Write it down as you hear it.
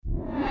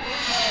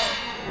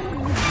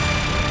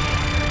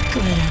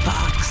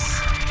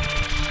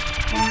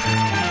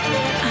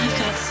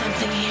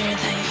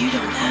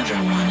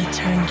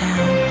turn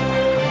down.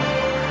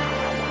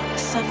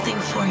 Something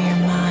for your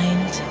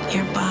mind,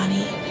 your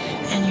body,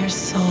 and your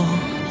soul.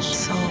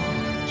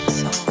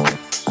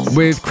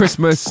 With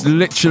Christmas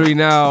literally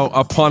now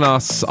upon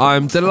us,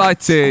 I'm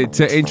delighted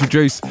to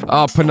introduce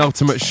our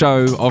penultimate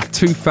show of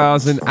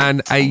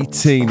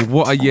 2018.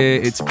 What a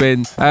year it's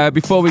been.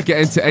 Before we get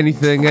into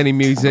anything, any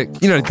music,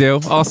 you know the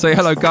deal. I'll say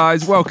hello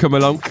guys, welcome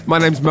along. My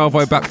name's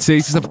Melvo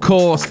Baptiste. It's of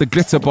course the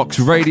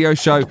Glitterbox radio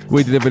show.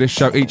 We deliver this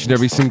show each and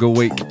every single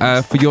week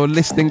for your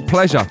listening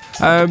pleasure.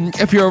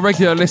 If you're a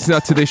regular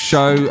listener to this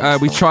show,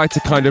 we try to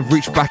kind of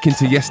reach back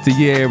into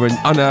yesteryear and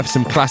unearth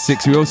some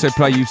classics. We also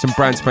play you some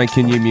brand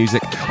spanking new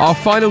music. Our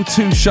final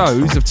two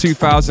shows of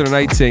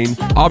 2018,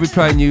 I'll be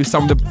playing you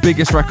some of the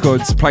biggest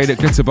records played at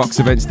Glitterbox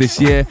events this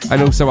year,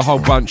 and also a whole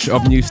bunch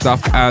of new stuff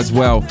as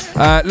well.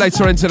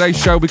 Later on in today's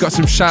show, we got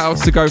some shout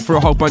outs to go for a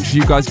whole bunch of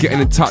you guys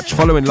getting in touch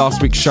following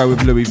last week's show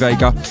with Louis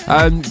Vega.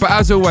 But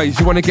as always,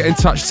 you want to get in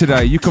touch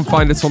today, you can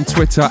find us on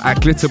Twitter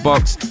at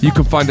Glitterbox. You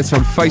can find us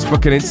on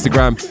Facebook and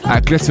Instagram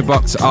at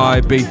Glitterbox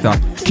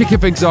Ibiza. Kicking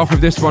things off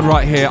with this one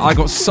right here. I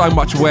got so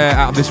much wear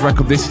out of this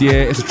record this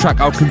year. It's a track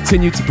I'll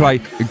continue to play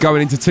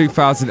going into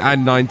 2019.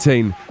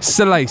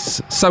 Solace,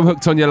 So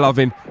Hooked on Your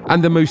Loving,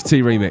 and the Moose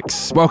T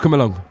remix. Welcome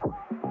along.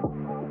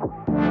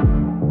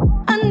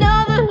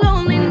 Another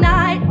lonely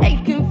night,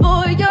 aching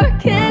for your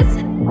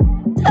kiss,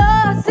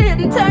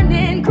 tossing,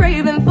 turning,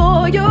 craving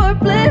for your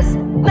bliss,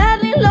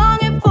 madly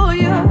longing for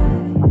you,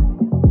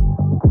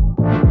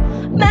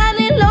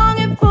 madly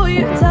longing for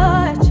your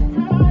touch.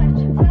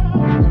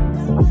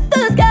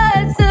 The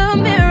sky's a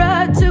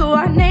mirror to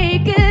our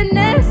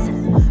nakedness.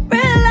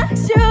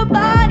 Relax your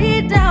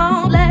body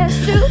down, let's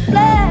do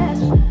flash,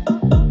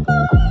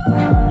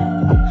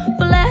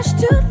 flash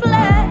to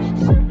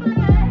flash.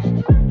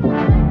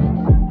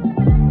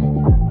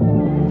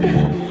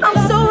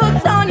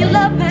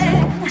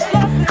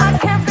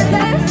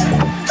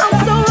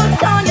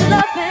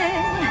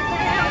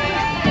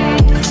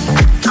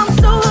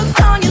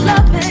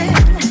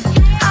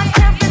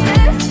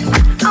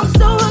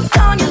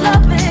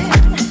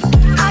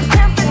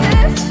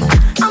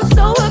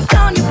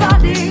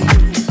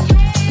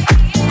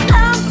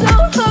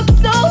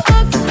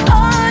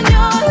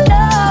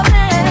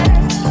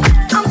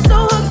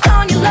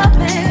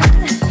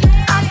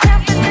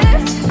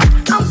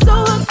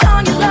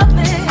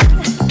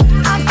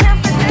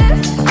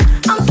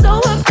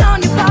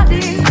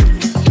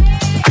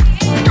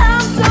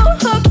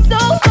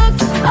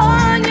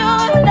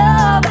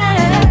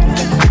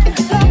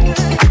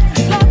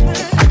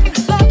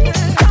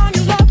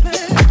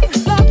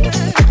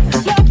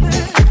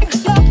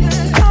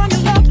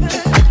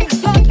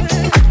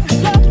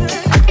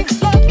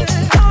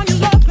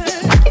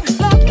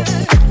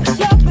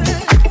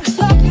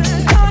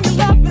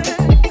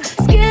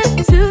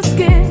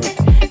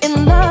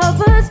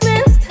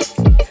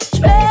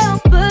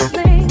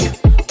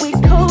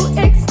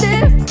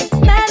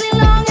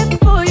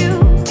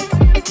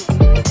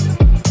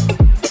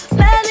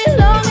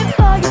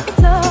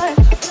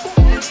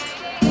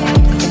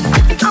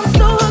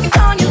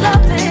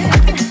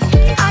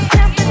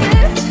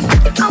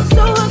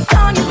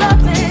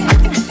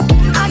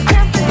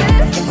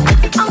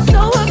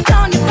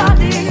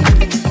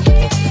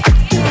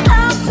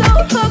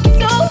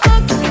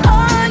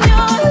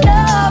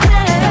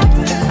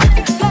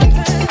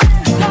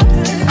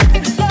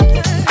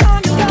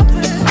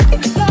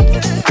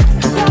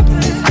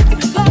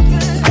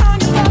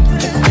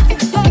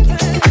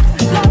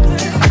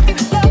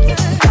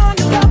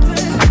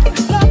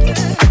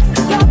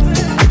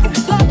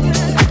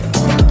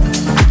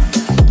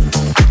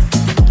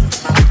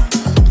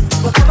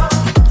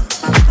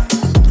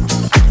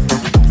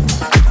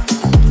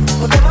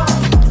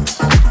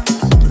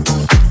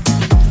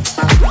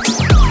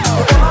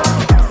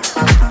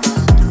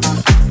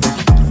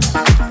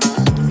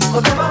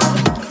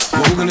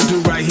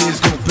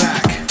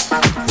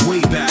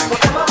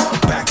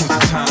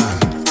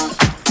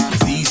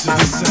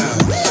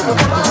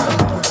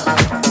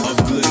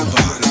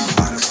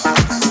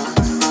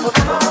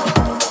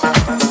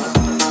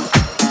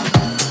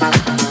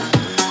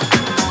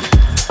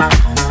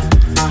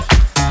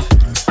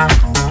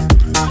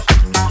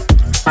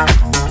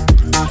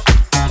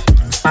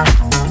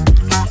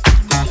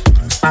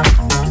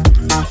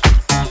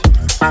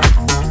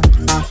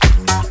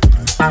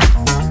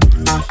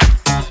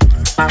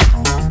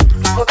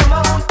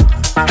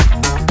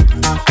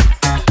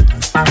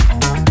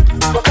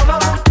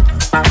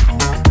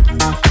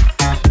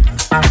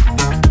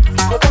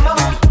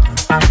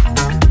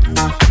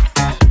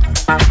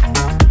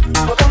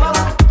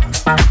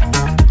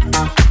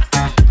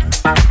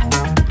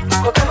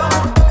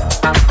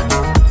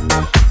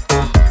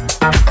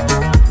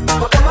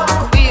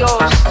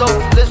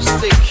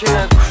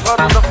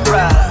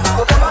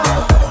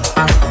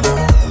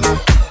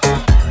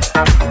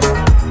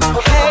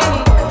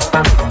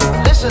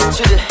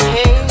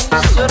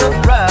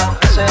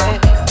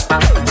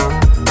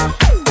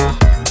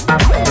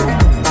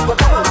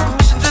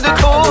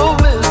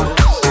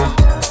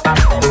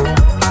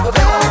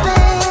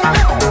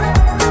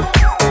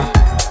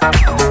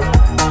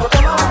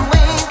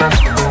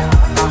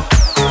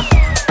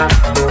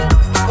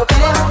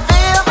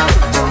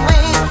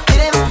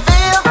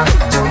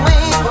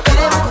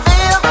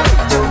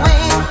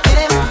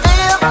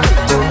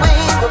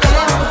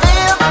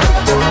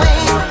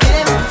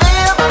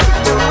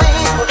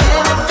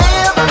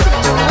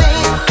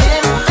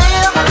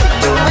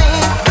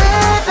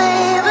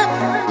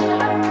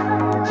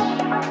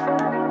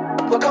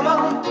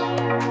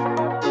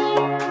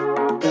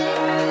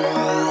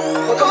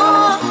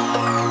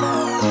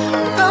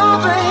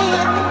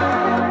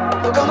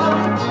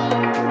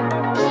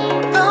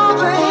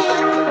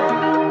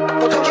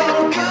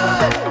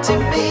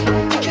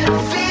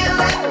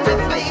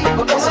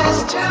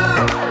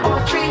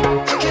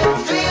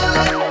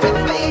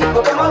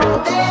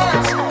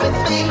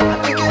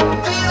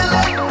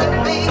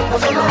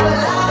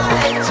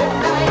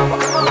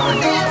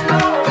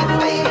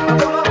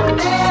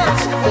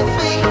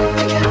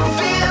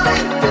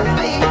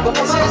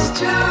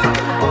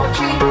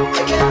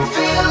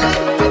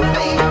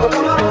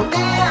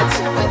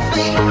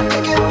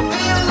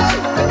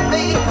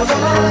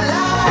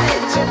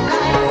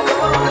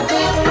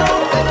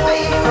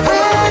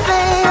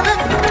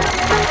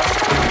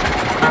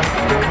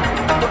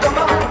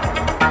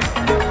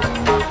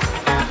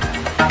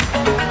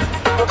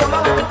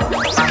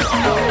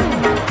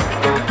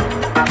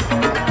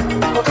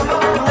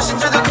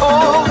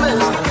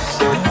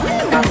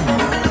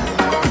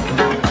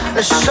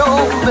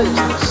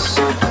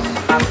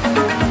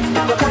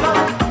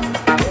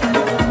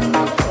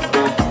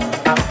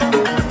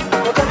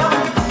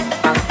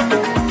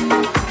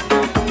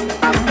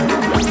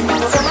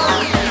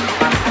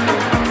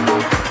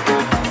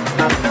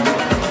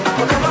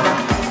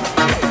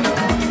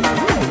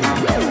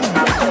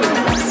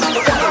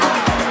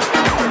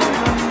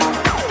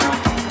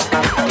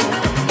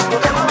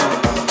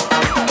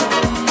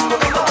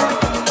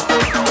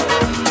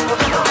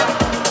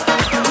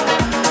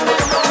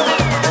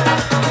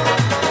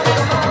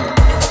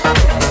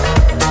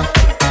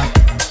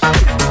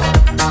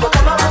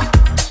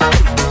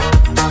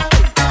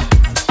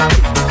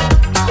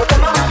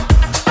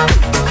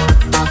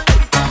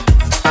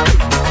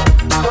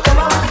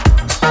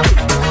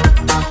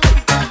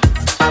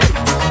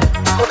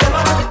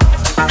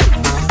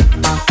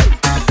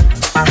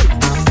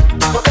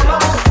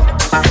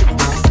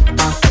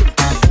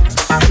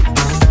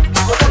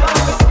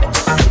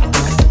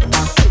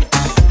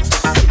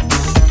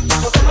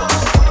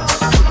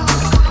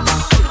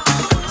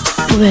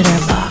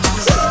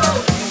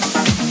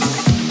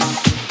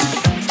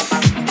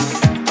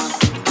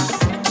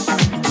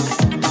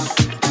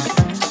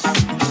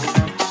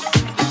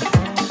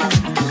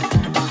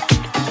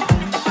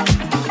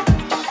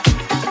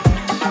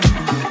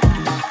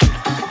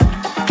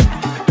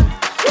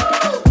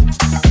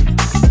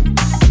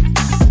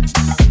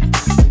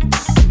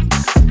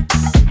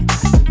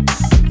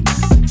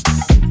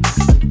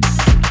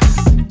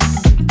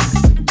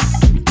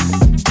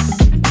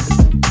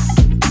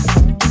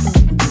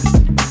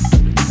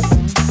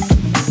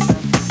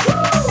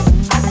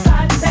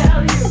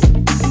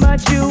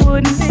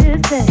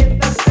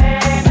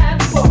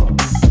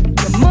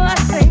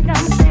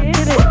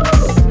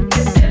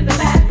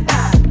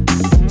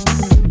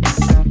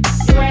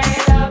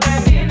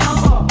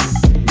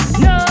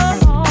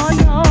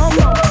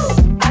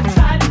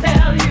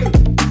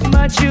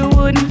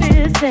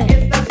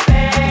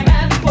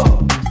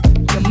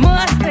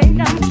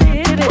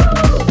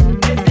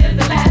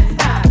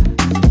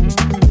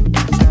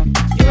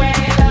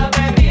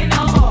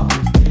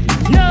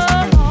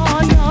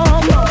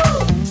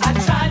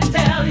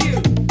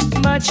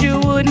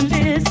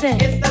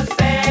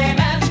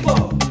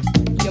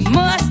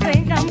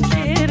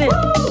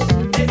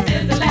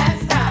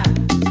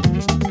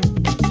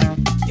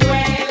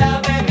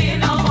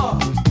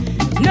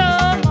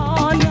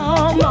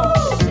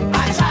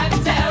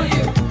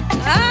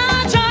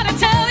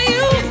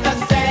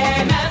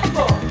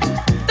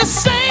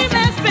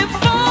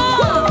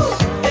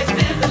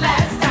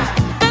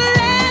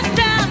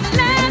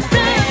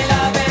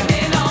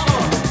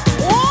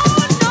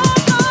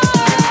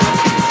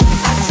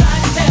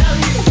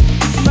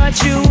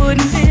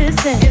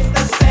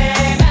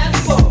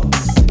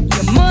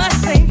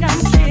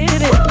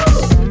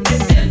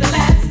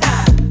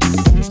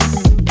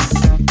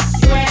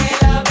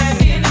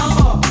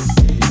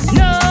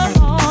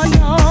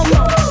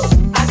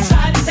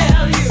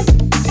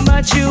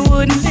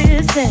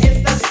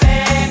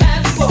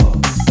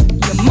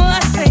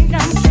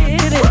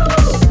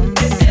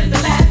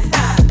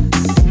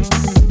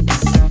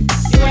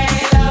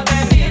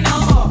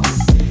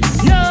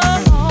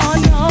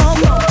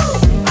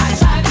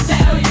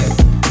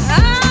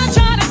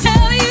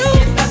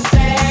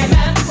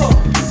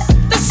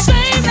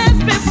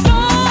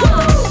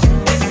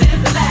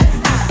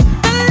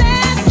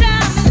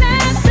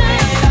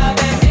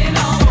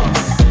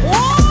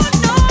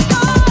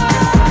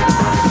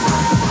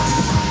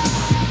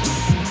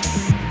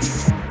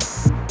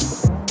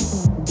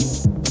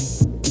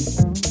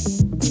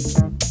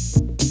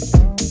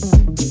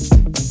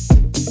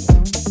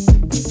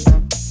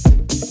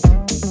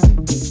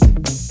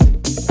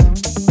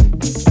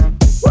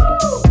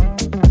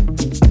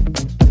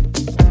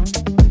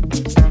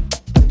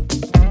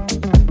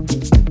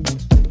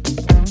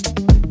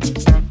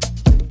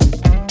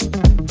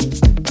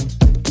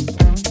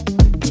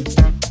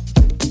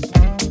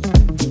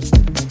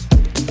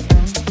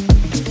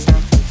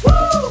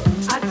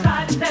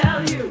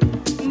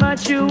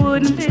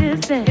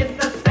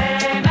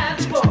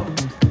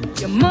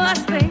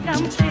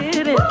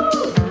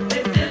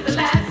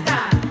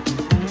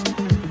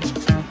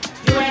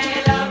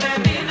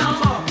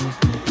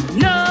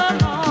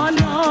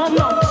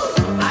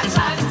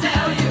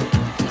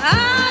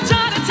 I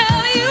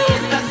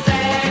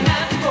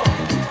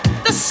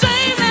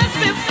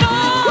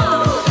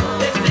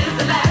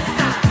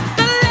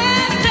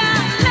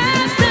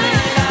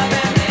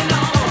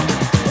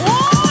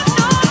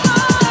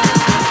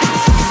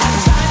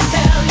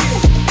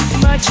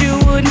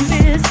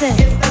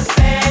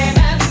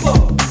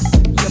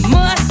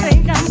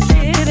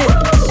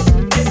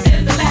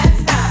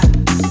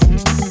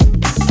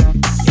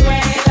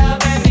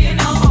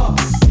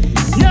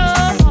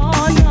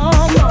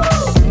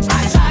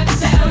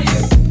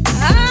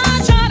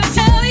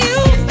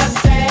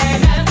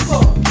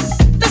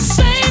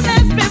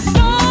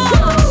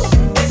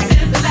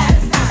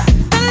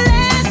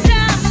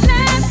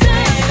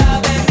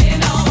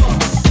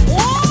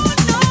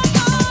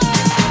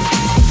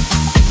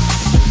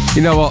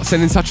You know what?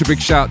 Sending such a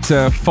big shout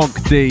to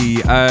Funk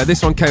D.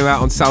 This one came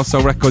out on South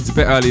Soul Records a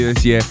bit earlier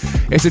this year.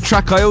 It's a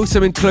track I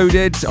also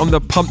included on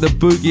the Pump the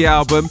Boogie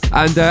album.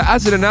 And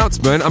as an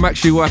announcement, I'm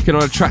actually working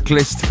on a track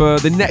list for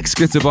the next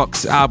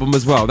Glitterbox album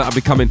as well. That'll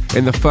be coming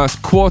in the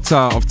first quarter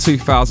of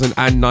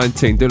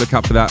 2019. Do look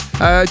out for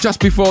that. Just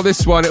before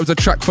this one, it was a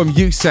track from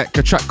Usek,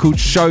 a track called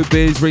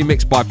Showbiz,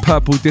 remixed by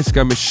Purple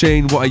Disco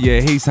Machine. What a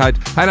year he's had.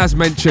 And as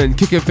mentioned,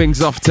 kicking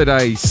things off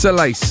today,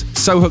 Solace,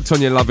 So Hooked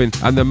on Your Lovin',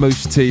 and the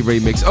Moose T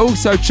remix.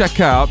 Also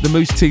check out the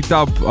Moose T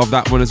dub of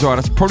that one as well.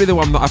 That's probably the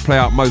one that I play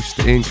out most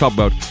in Club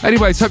World.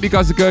 Anyways, hope you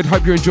guys are good.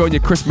 Hope you're enjoying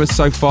your Christmas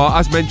so far.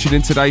 As mentioned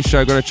in today's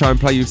show, I'm going to try and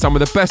play you some of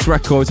the best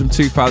records from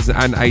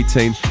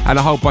 2018 and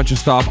a whole bunch of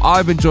stuff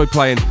I've enjoyed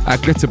playing at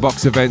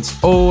Glitterbox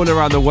events all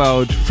around the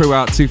world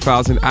throughout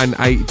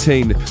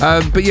 2018.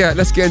 But yeah,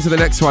 let's get into the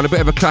next one. A bit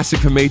of a classic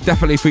for me.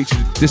 Definitely featured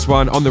this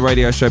one on the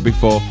radio show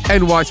before.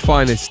 NY's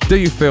Finest, Do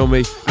You Feel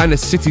Me? And the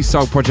City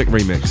Soul Project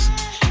remix.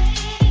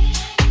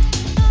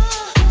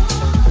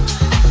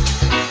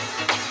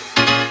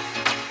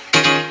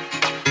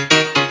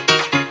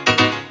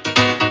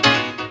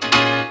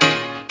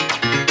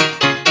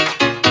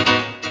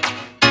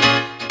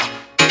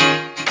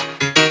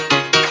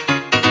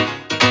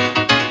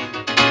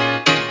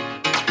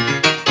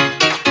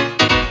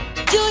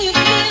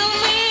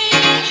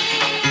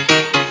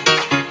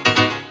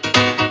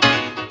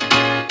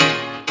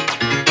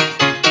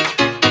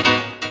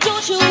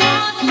 Don't you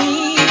want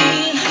me?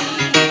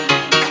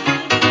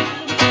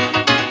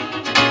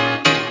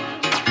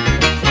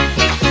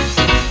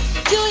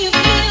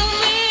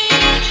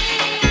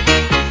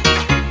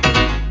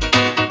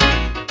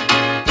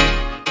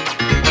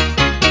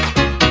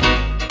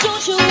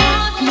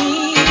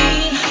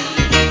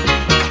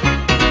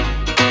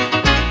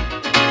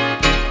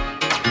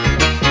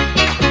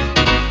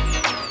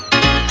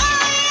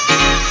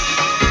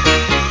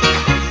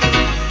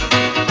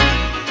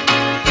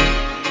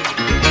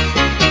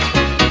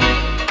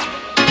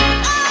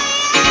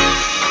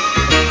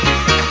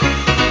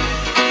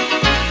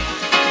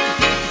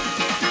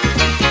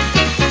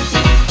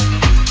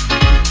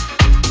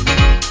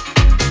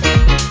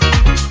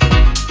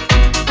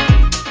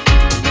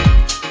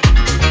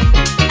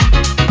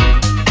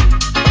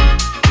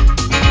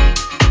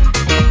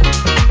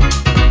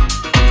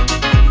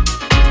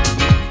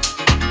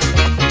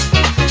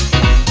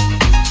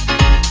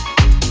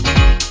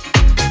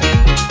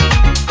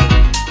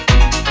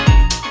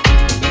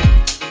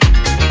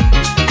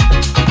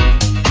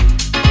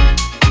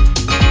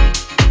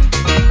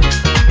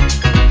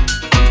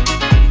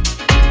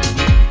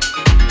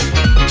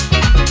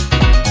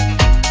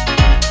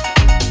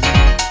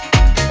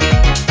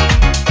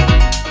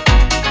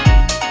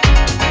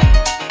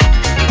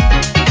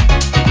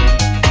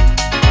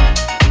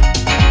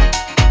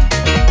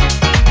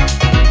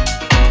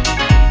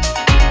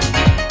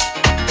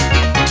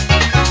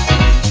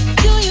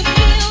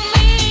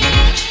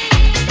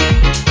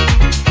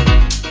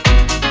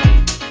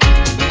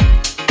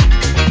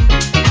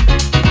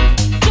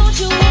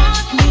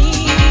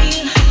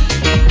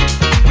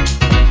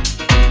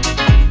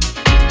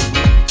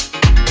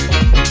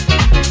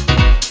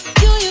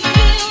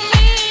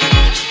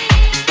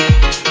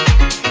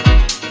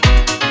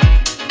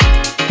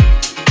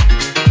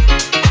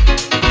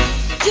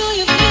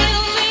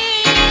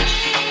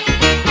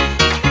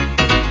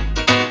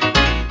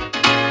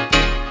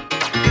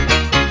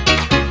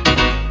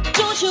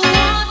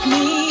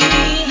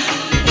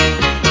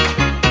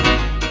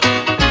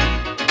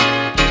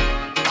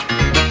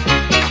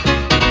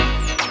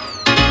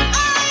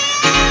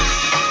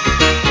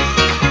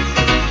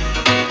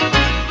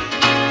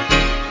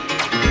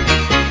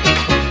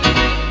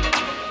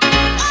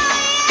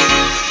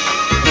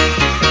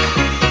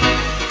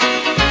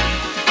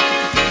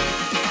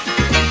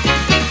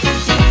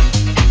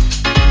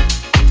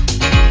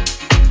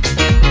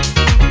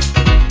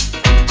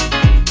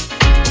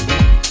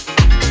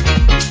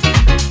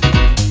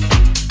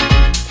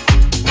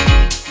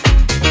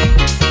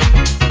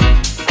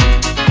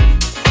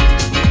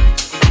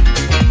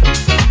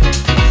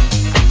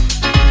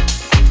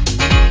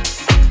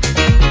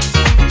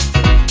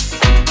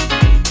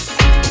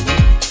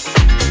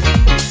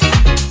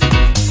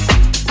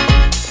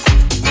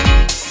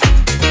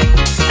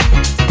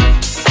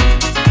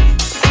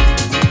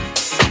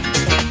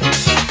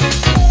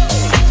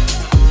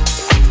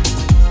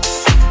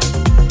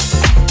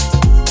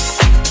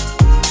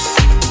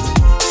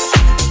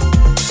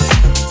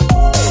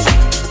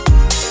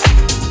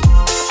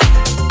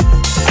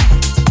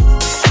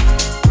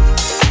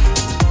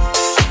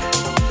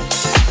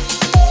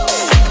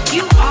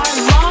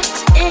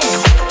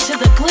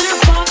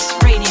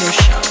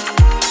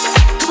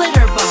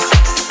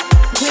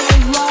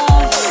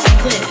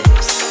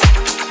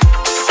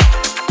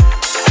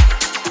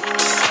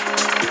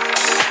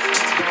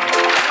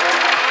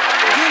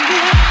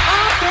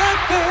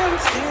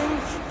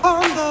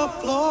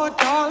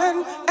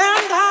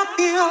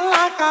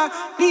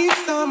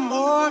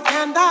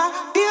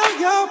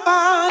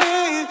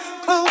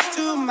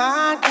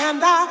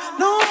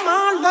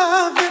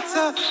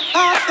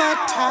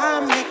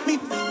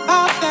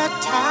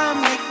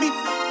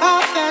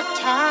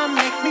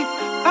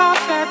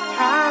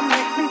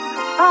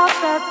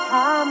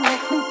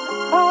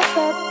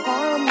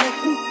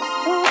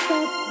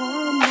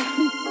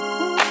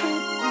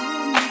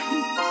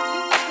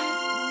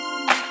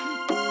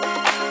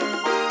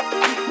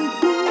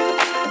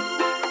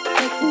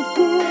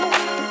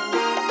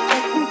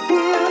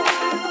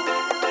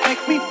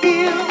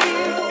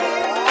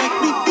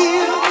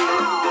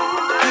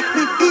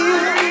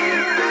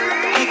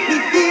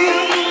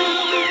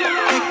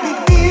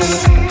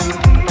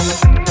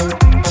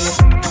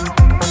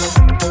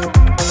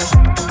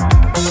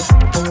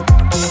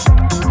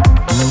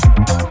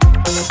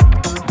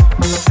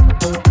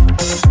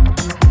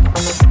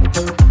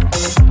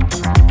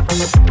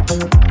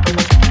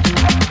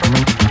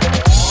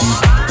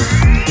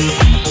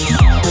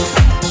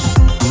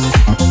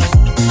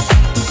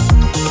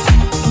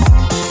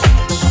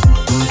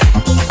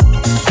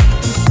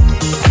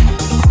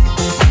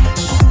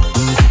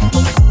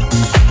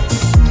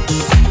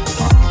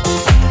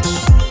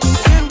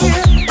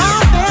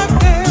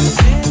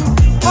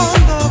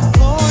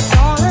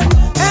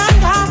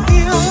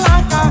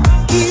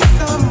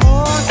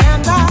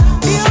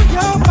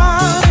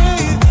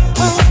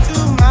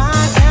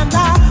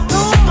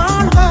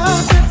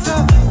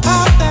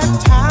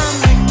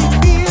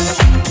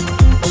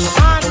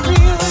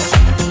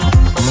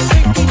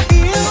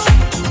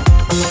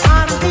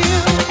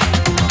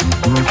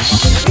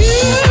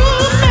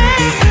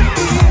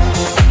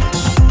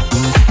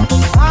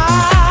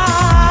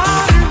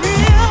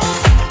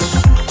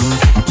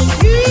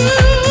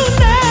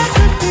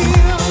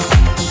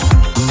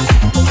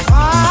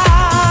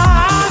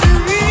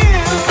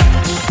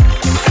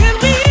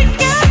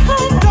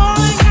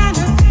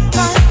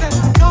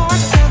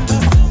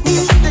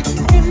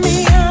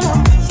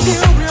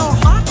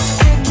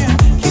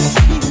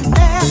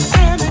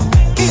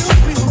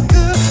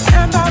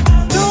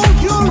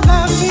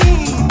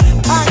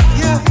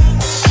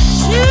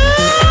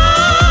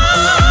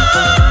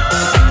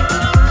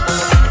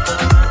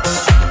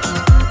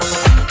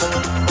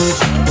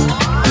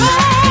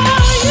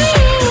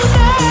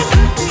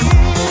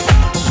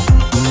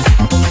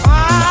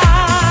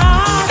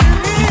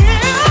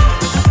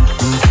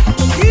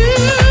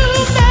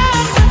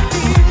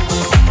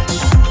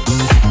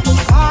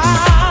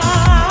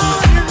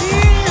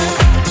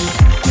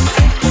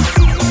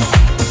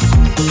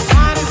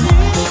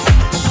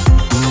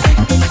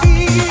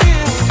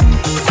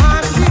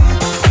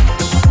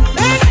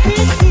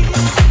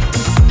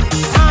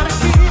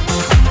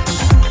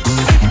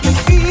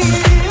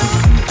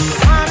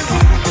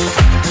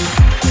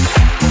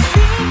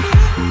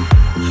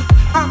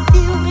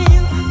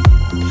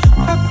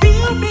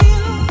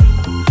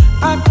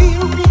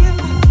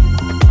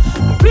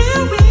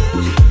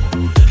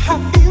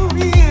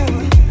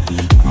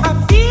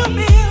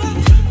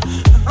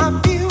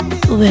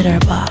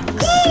 Witterbox.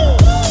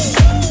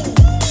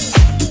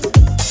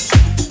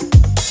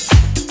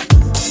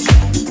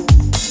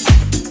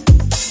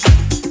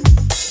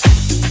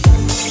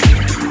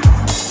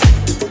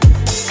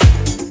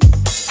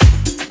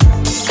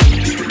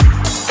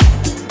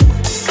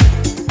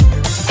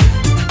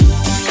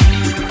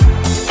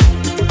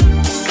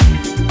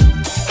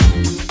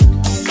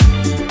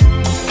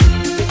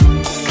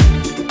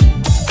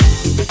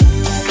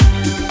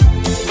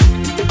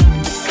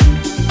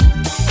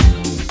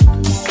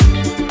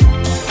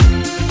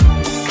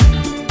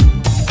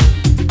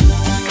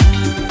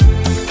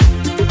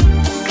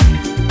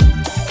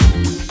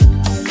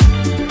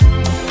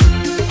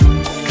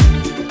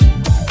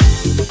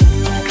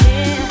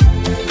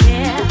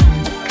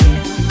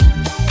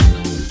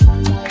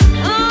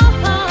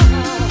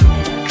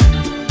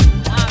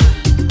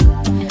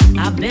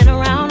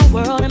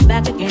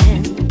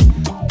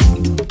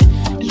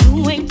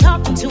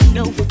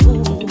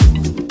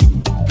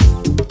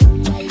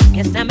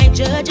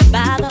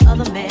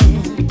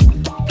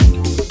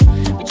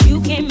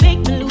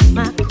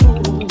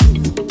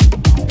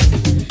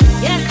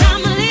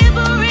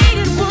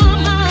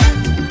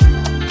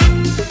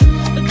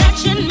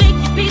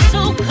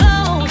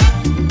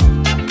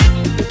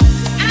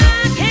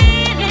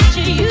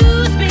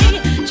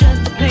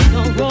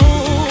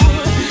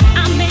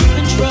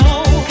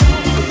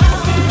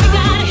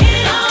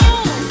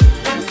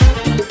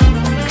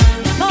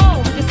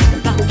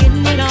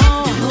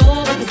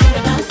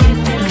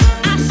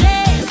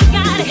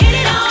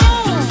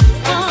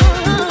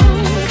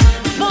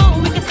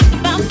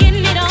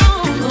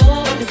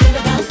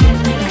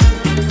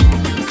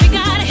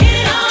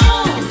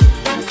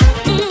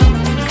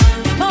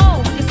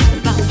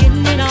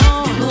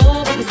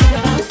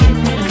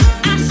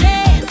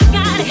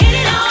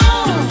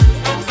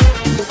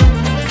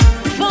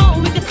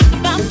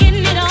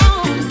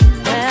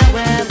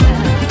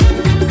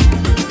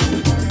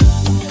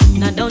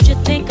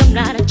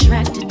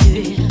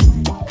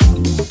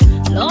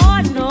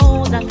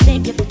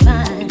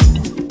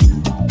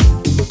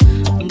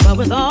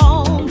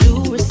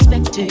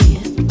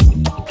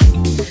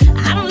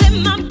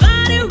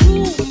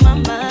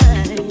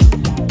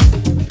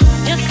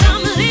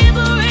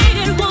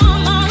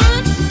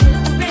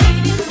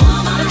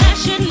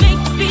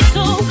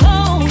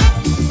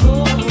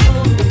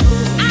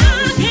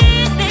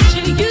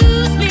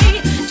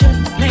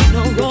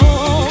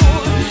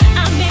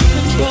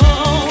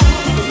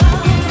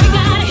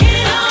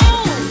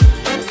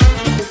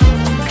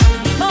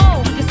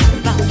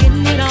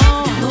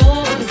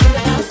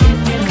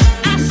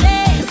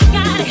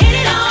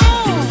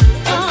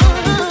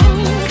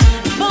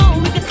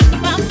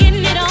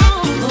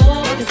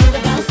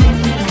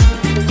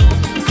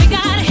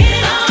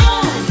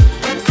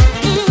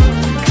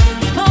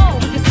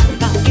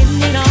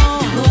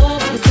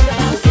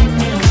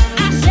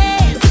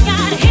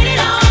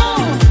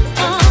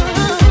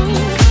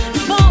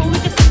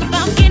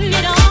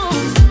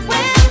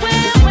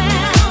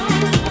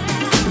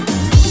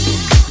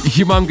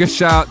 Humongous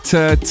shout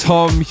to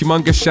Tom,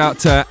 humongous shout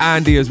to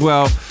Andy as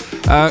well.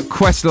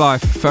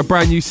 Questlife, a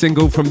brand new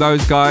single from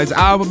those guys.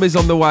 Album is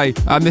on the way,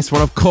 and this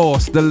one, of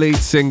course, the lead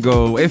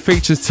single. It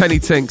features Tenny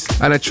Tinks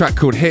and a track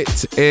called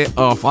Hit It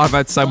Off. I've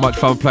had so much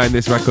fun playing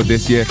this record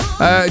this year.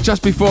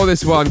 Just before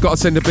this one, got to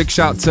send a big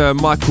shout to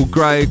Michael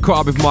Gray.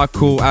 Caught up with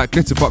Michael at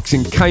Glitterbox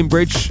in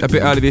Cambridge a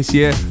bit early this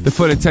year. The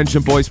Full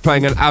Intention boys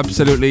playing an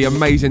absolutely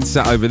amazing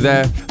set over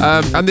there.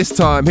 And this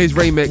time, his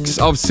remix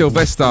of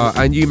Sylvester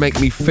and You Make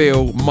Me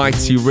Feel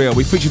Mighty Real.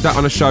 We featured that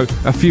on a show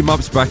a few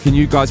months back, and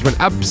you guys went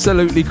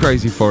absolutely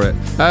crazy for it.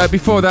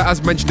 Before that,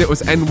 as mentioned, it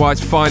was NY's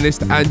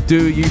Finest and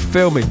Do You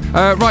Feel Me.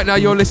 Right now,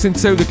 you're listening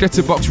to the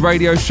Glitterbox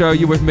Radio Show.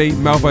 You're with me,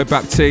 Melvo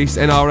Baptiste,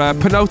 in our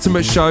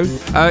penultimate show.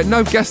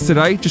 No guest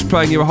today, just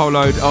playing you a whole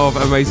load of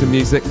amazing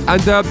music.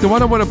 And the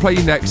one I want to play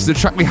you next is a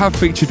track we have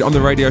featured on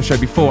the radio show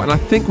before, and I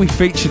think we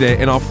featured it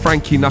in our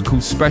Frankie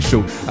Knuckles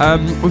special.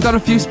 We've done a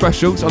few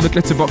specials on the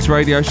Glitterbox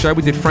Radio Show.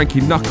 We did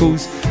Frankie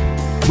Knuckles,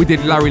 we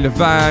did Larry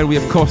Levan, we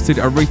of course did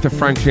Aretha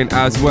Franklin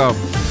as well.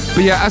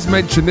 But yeah, as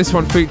mentioned, this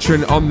one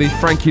featuring on the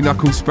Frankie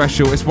Knuckles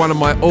special, it's one of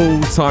my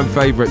all-time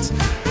favourites.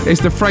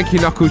 It's the Frankie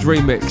Knuckles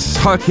remix,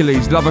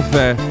 Hercules, Love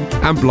Affair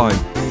and Blind.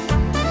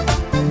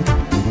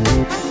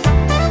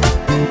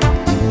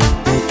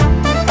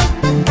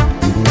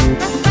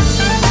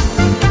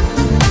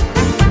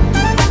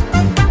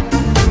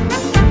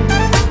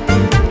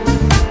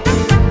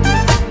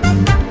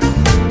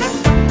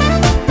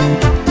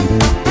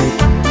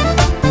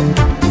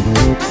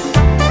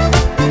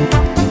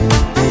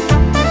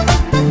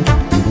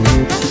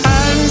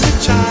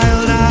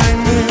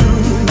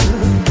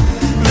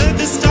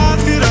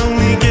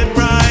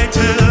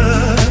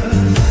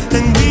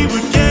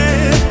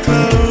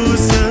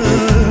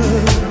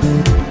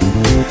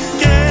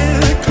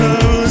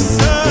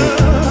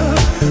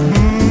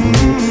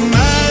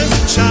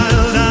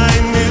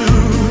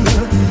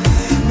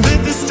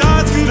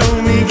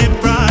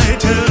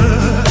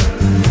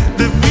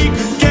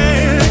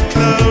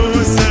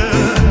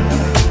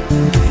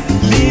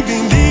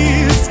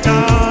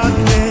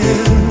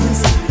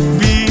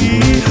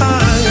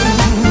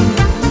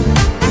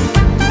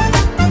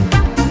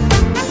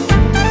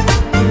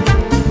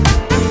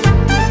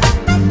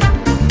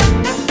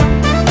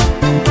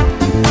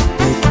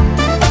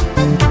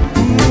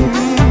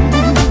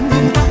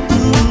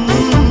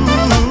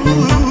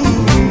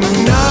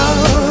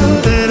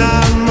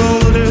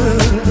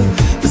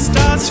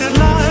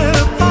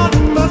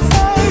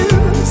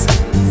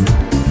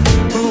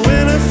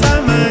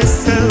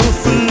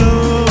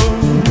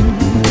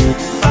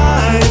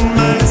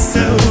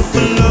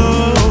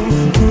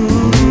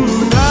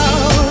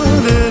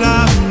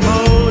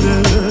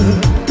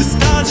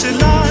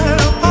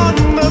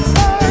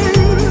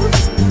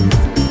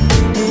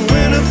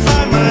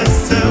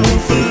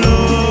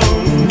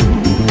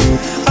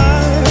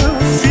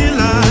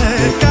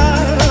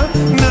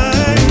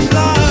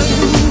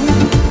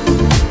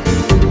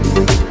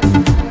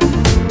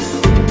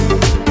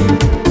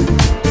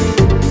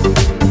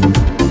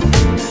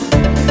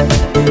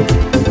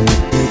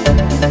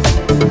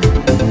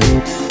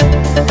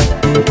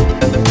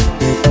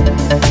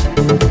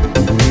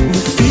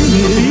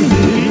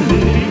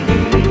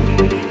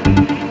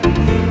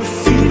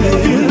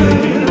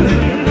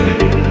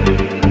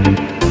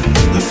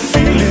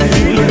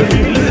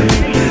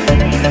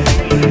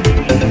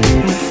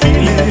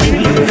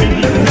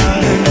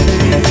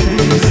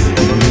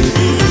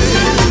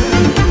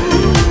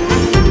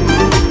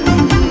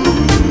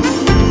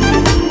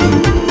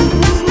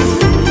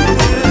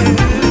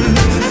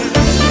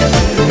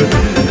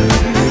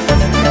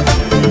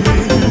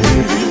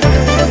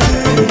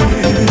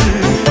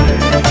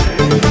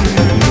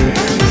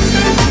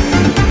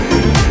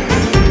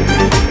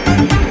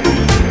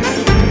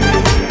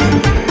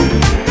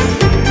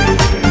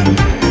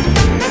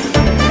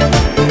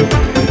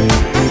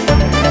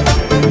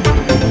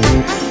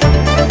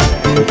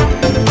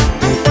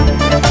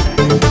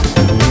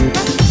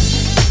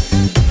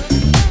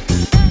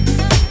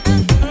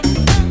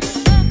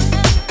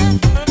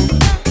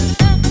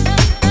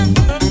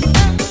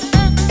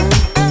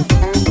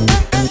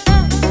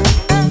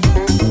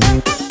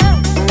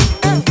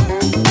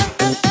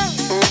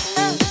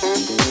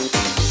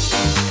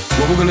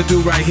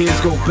 Right here is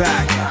go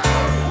back,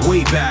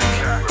 way back,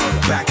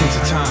 back into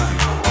time.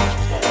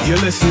 You're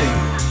listening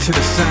to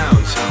the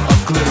sounds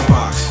of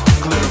Glitterbox,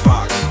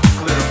 Glitterbox,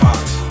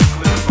 Glitterbox,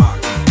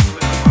 Glitterbox,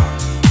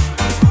 Glitterbox.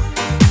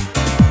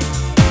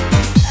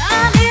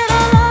 I need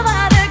a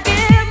lover to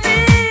give me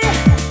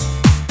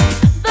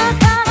the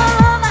kind of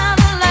love that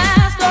will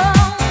last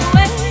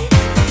always.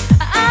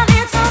 I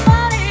need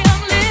somebody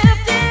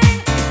uplifting,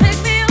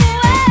 take me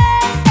away,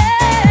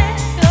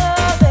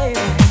 oh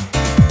baby.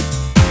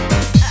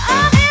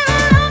 I need a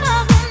lover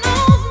who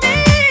knows me,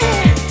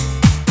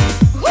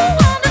 who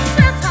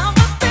understands how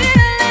I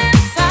feel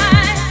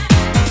inside.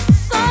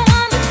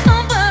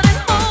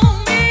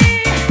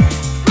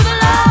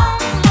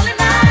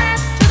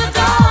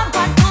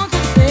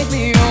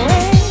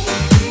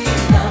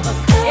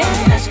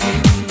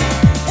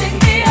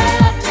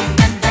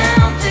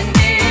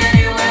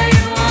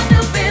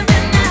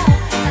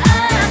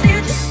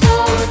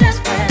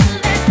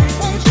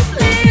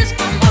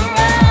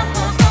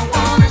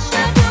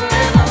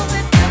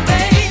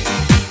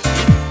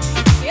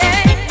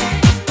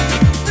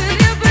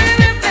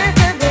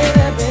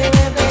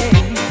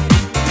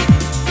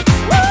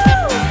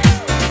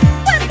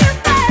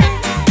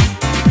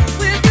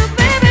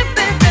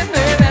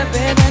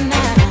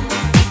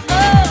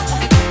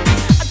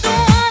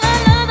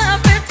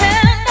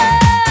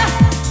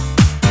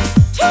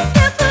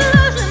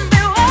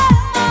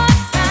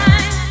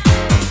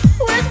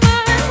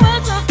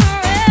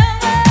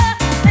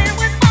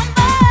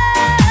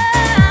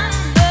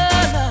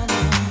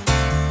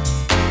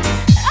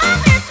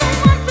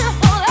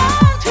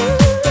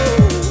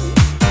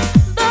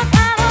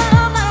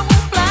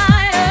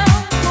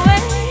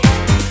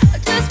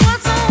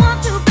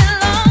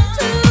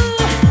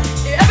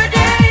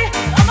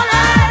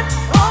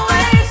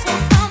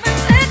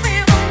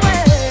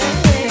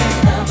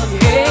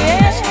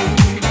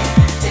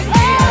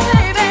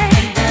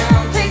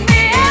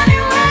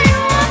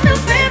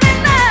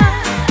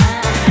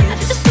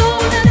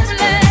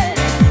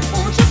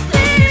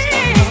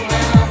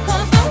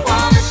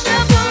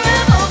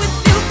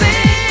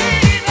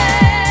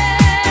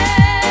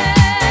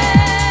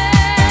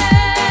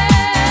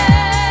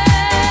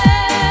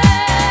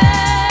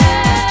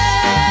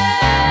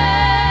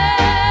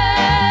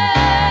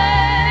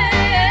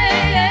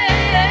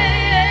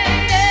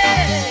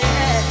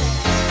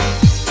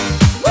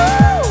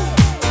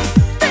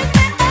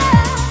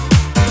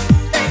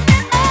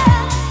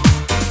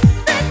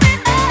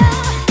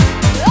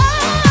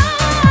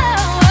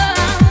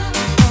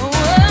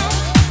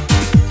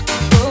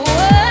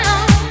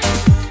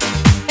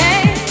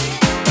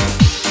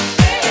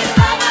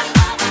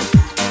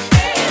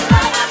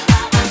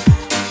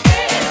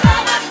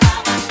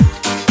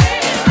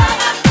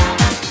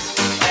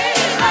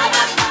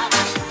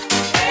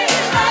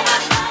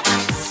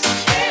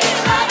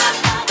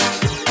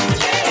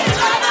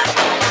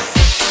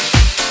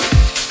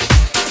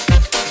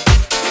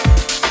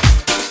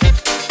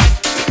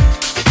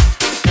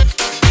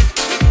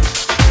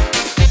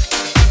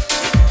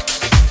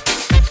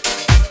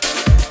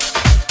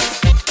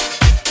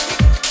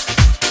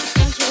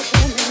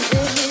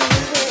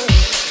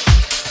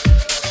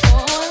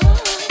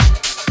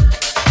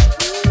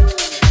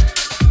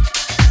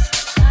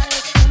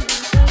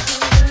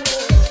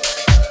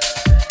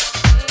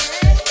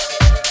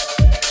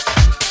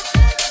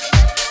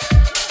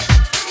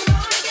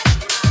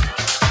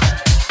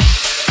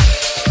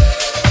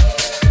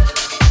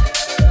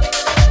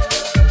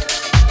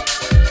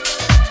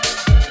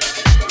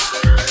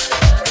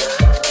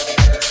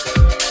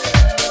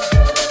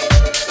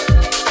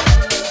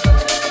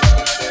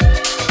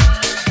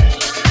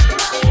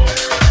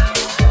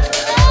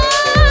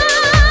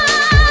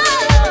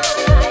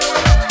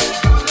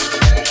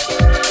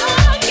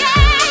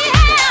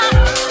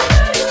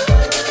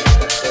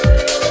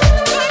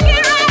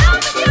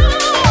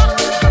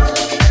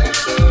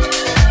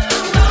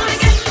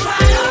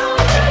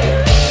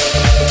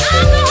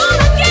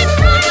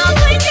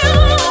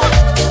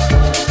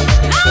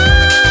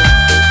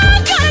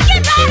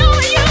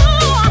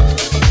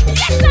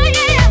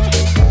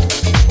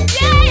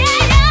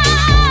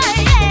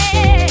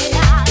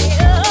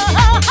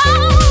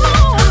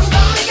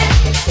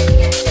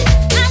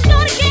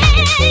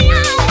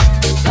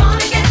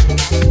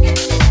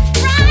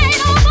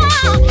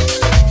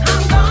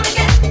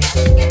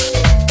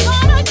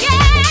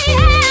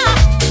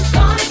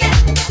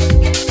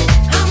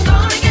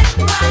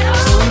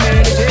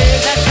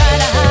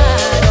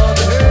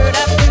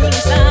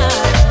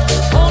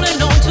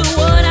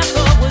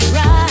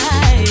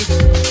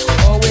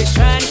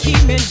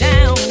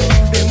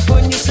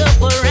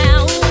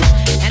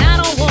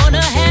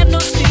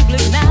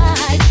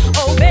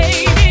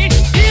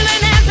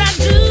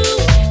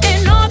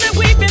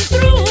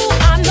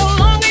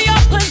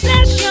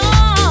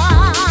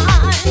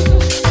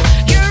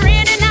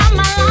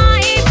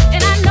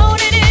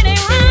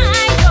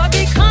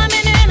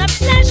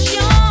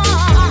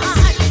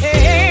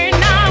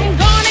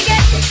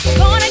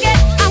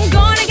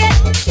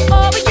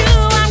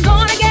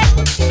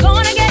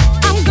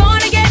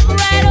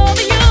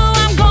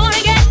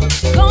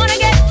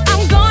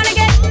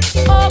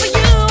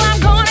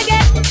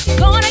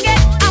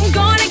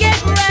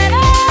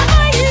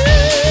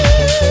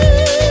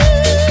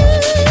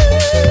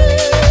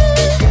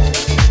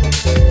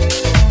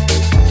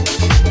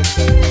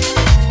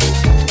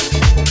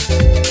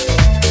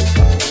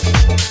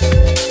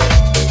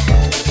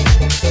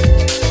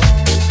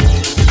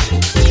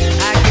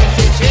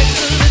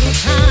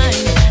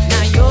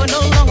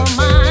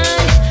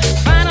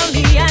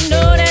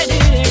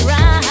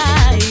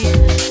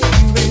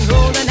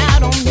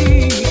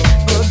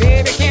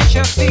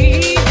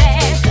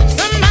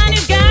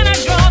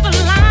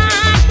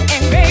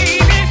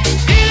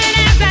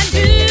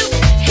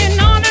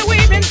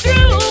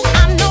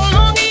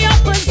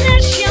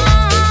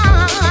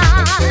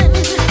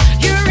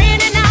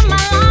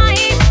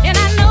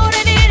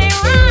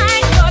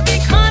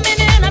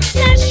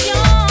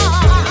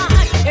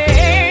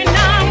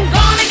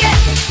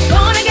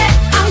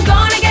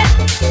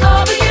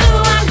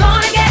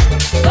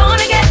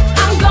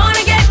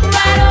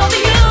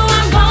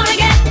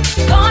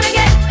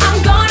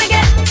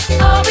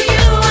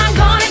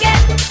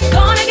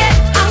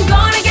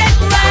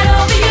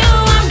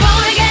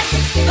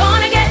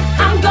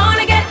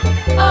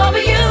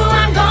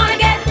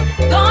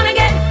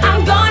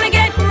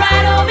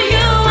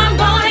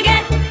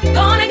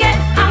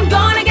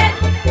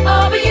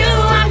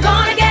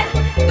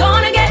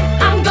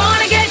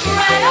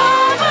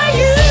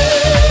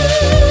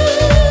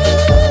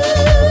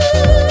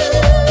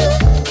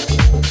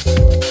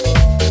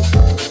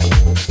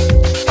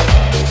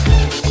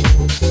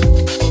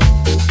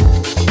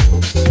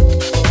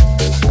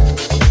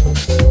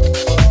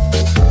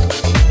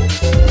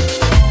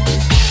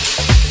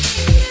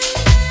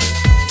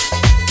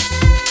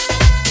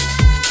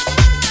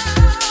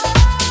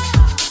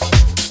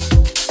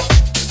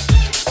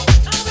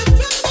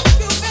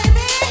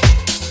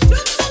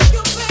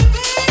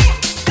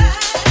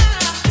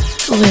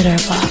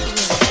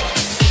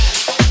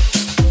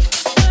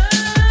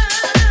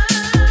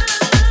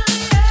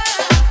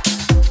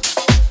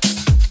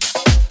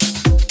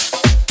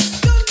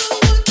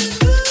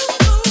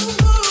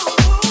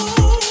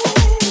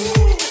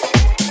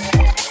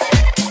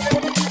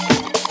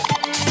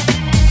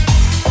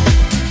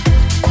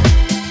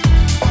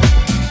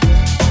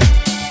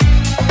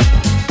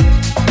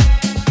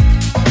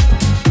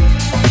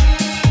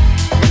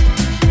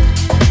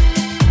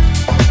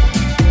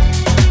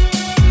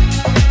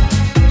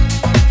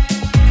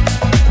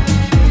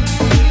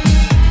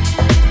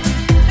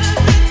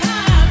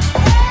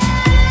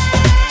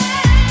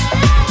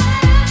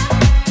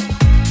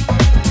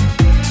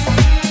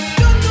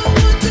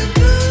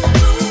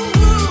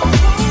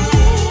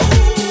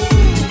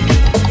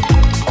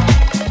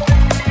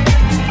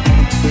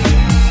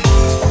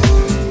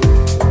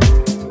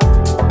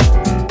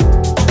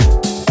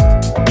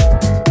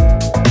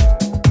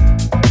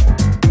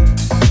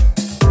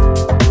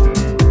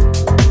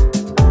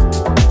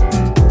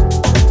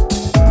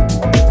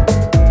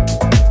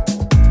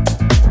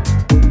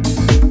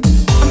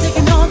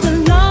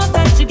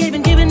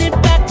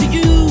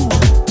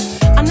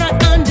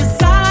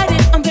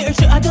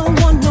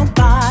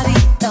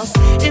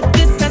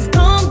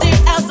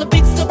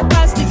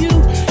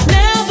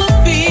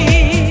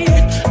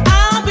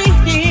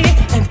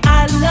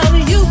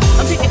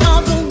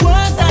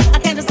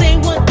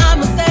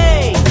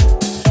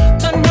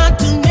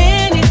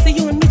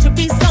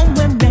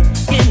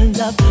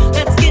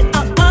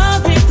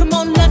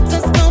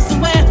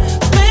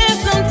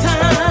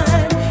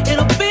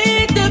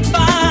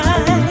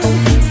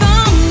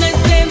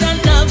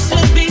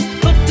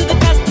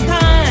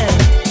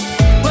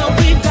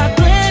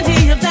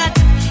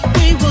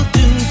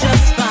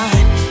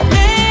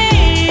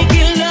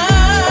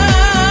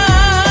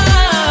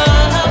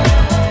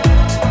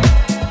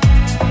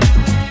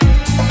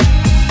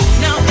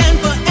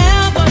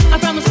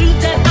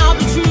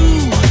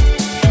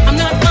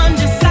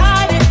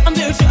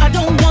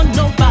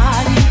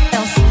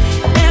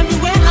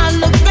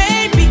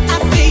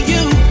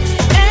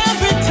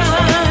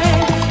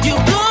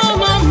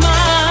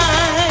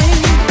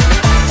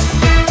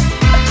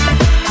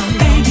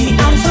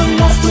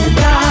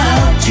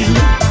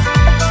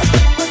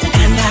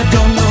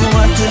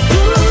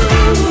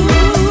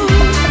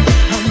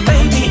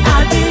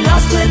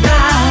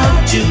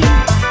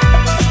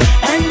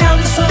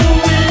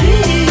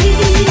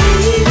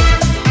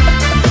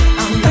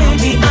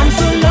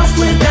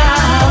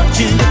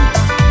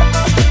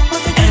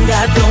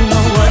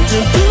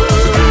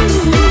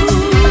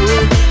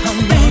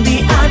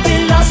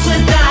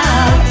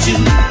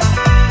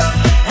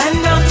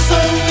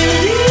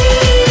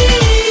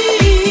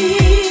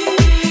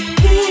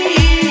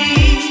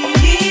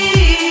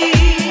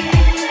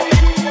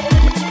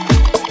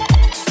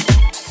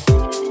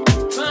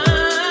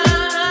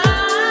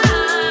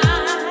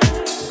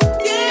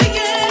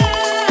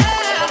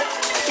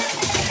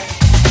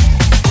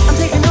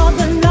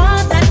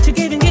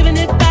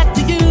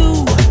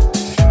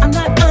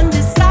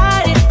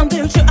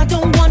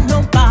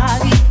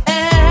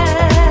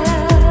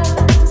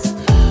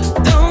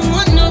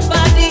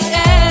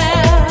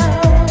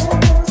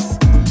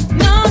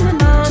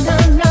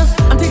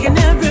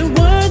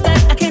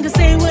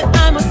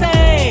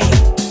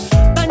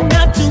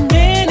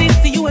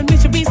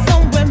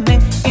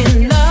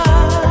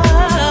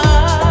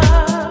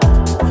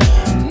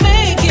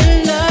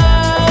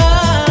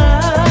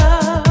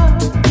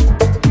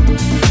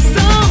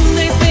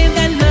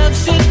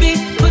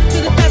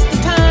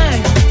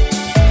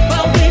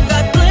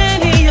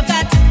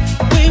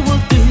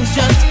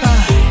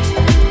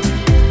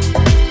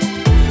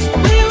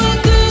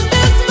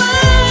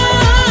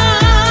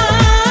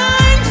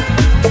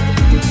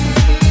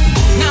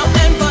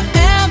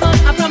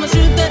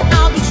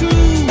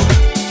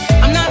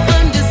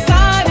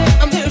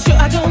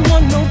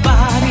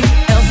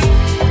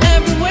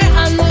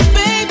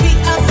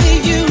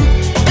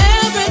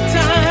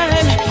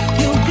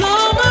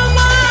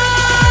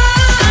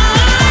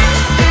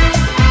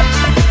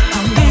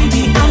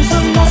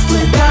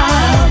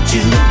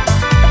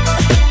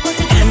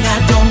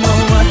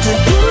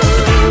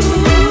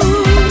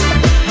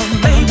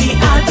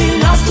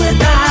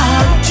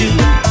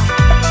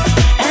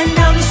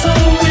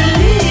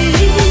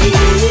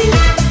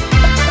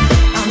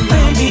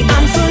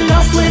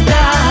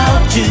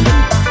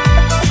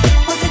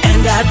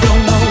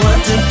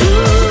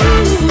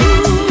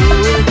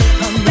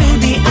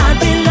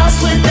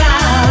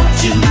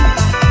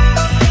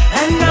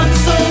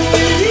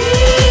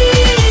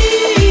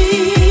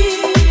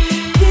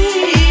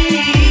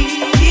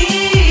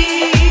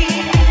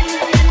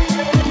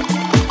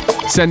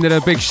 Sending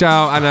a big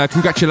shout and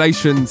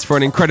congratulations for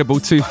an incredible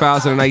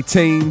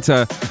 2018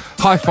 to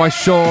Hi-Fi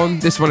Sean.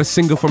 This one, a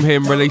single from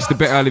him, released a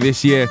bit early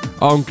this year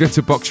on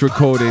Glitterbox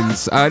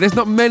Recordings. There's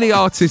not many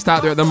artists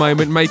out there at the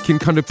moment making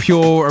kind of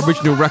pure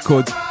original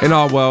records in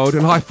our world,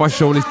 and Hi-Fi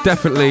Sean is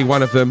definitely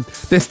one of them.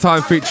 This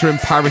time featuring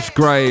Parish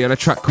Grey and a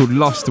track called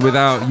Lost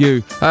Without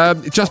You.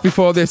 Just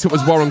before this, it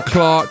was Warren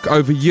Clark,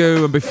 Over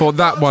You, and before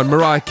that one,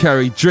 Mariah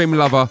Carey, Dream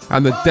Lover,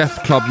 and the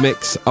Def Club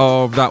mix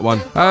of that one.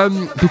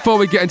 Before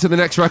we get into the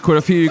next record,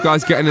 a few of you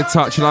guys getting in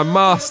touch, and I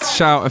must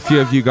shout a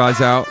few of you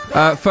guys out.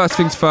 First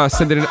things first,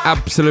 sending an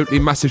absolutely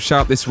massive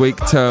shout this week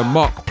to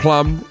Mark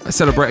Plum,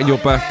 celebrating your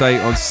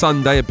birthday on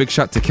Sunday. A big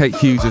shout to Kate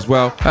Hughes as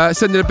well.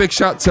 Sending a big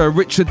shout to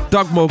Richard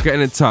Dugmore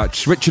getting in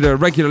touch. Richard, a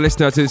regular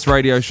listener to this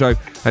radio show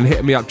and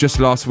hitting me up just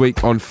last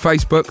week on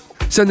Facebook.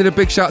 Sending a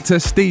big shout to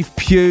Steve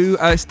Pugh.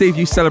 Steve,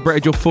 you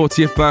celebrated your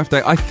 40th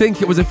birthday. I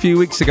think it was a few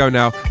weeks ago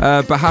now,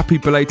 but happy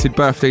belated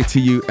birthday to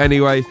you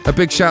anyway. A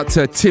big shout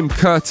to Tim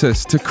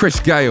Curtis, to Chris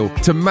Gale,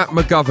 to Matt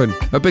McGovern.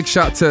 A big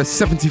shout to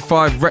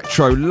 75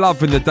 Retro,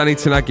 loving the Danny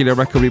Tenaglia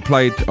record we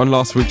played on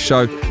last week's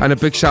show. And a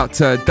big shout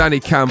to Danny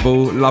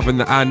Campbell, loving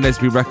the Ann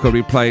Nesby record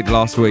we played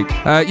last week.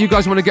 You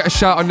guys want to get a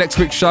shout on next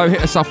week's show?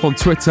 Hit us up on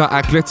Twitter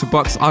at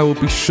Glitterbox. I will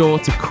be sure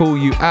to call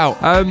you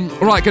out.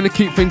 Right, going to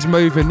keep things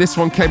moving. This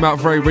one came out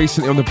very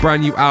recently on the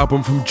brand new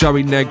album from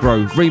Joey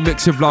Negro,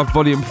 Remix of Love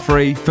Volume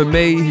 3. For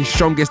me, his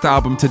strongest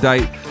album to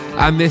date,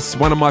 and this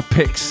one of my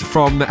picks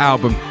from the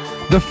album,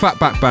 the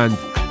Fatback Band,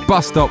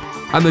 Bus Stop,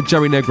 and the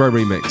Joey Negro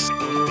remix.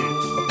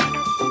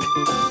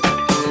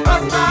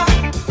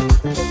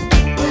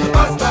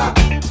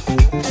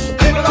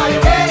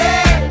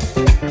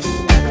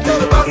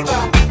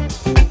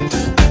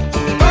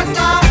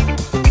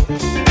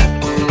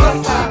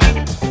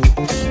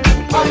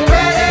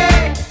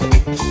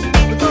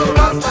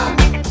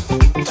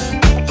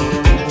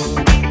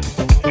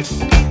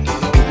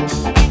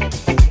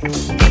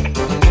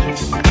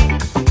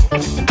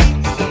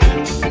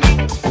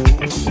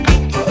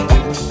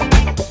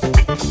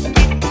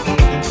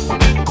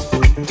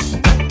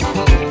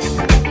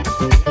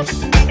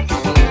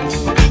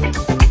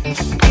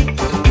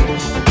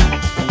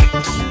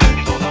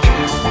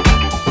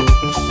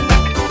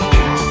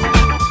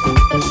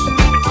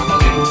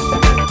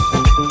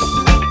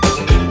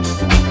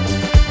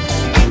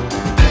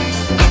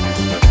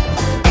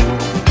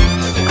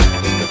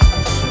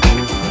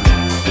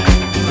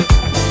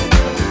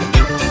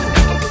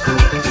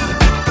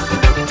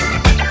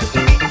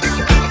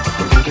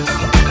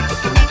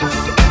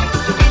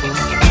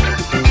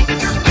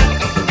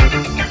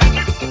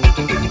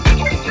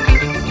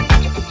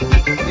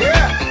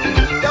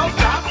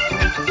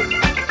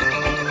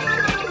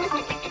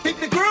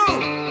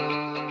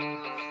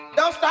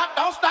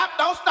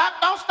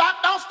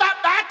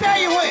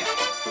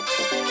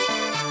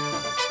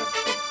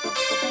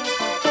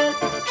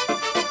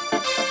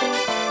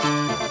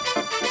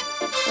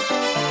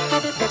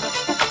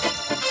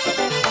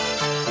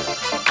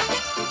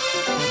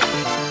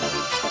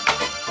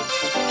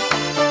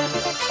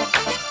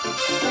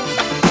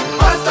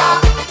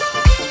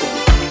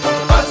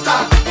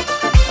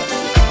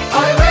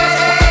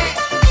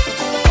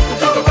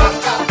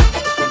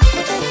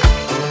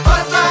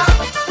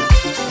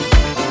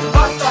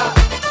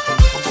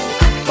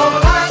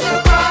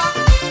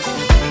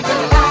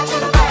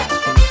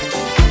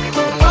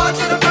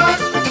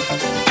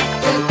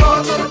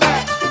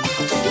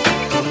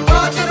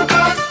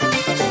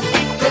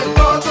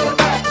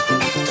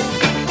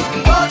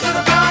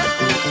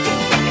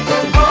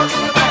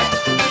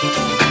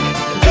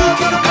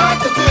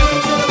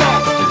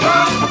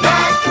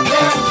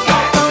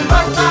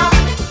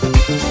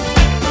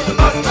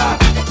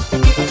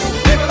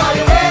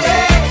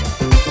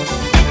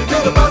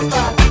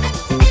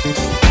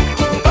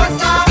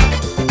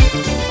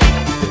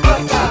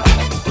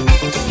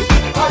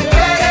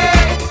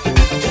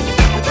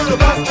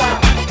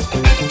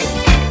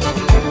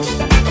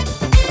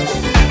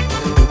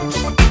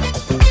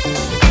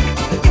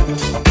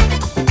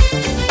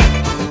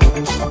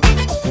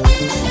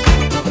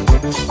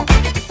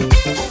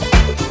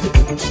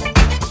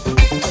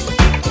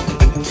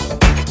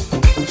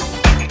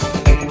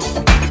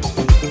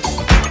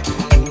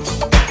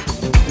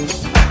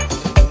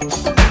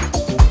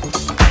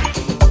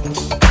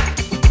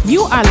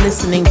 You are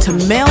listening to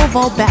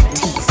Melvo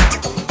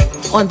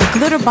Baptiste on the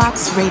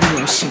Glitterbox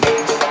Radio Show.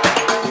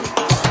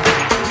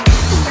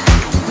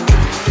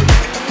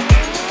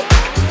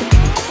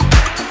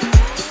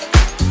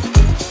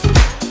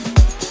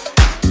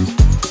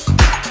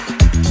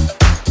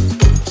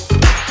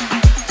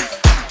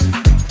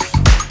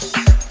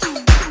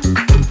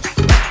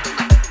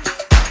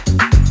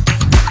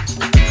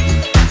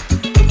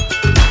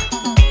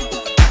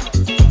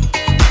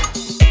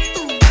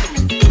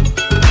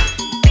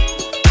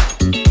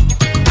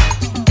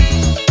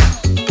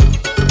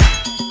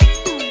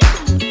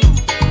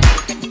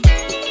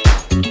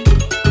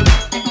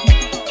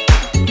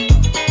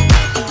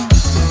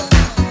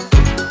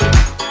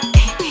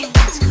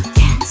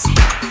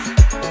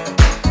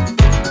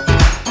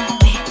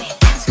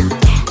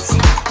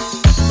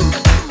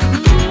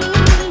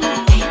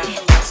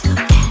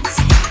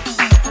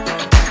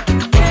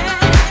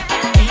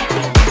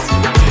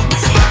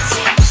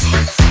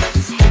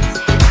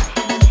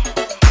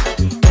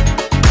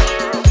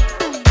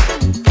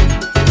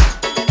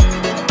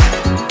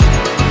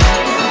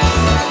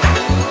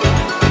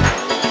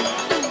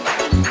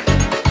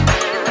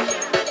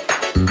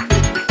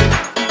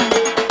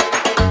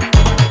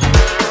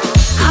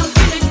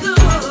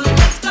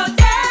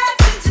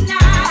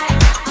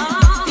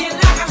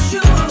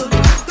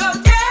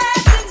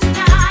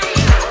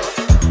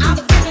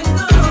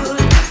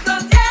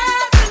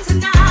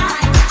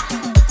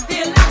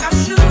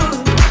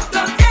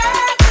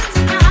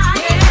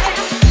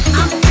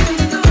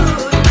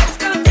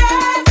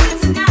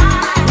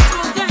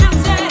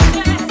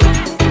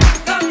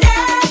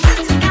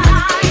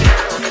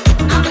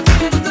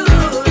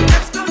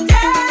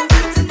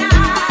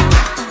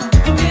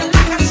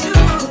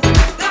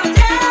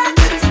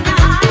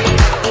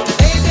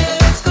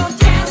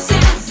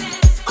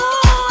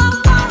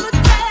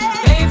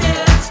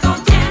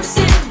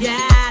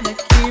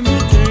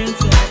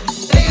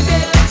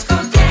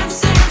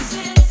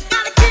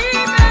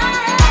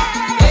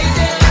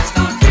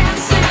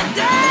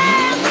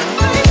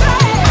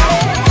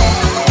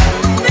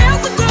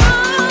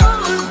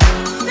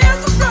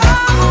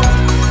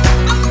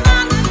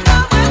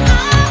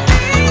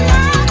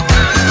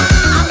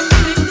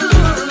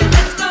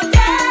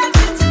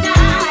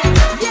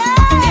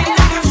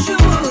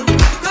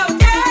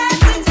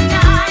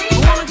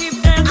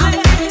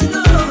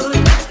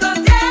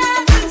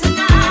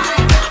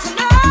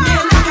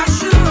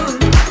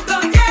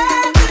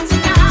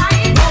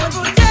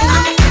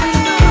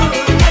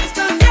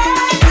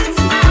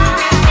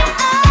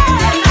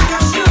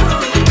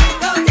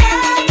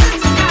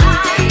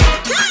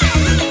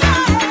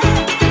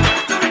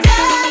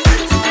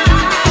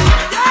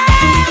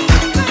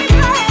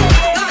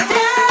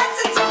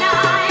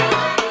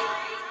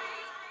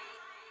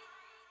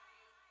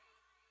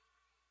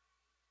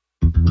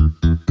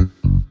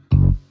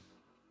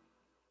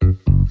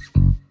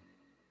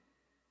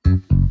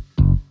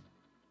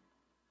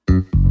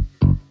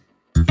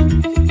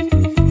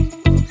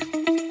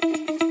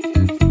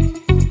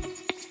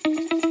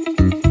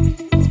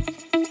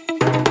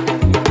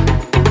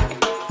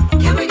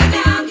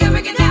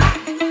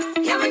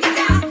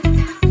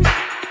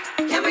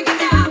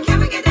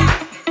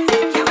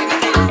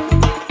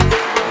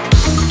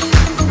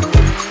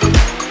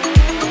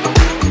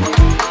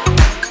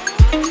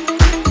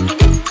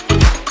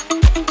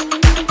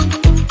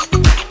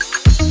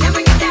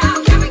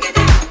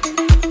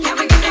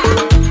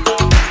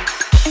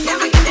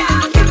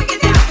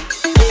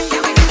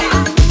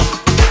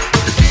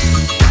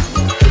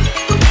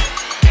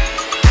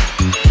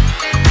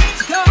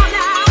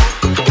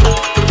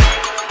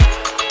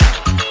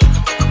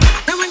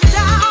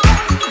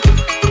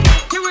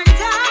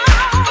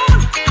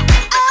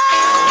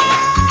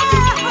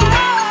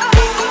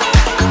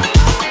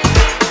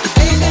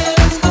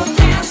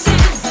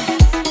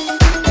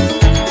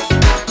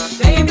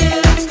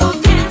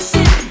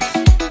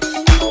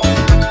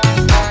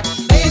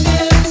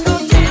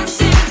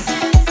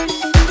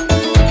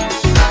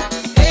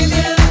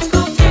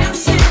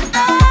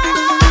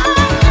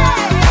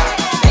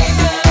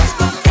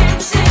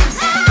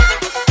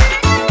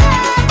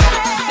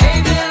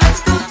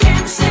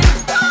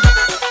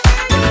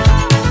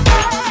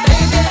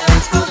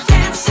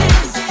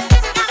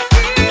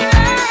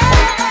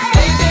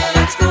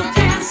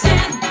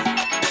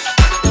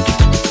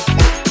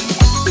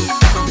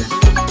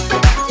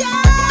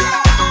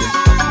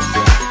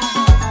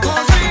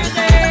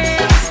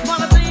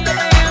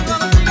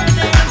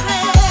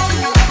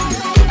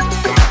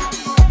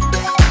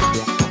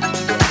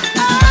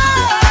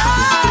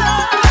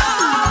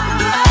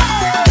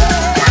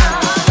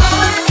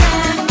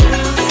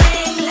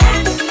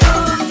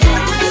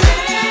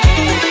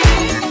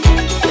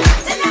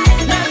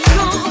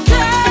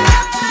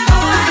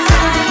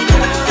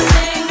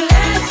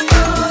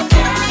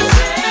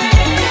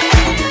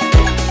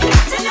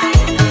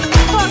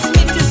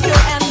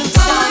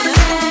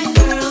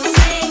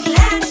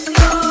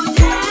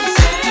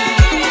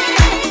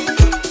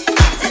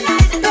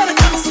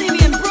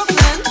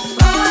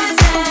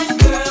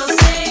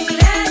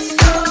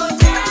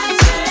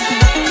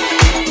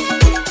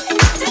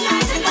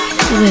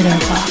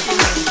 Glitterbox.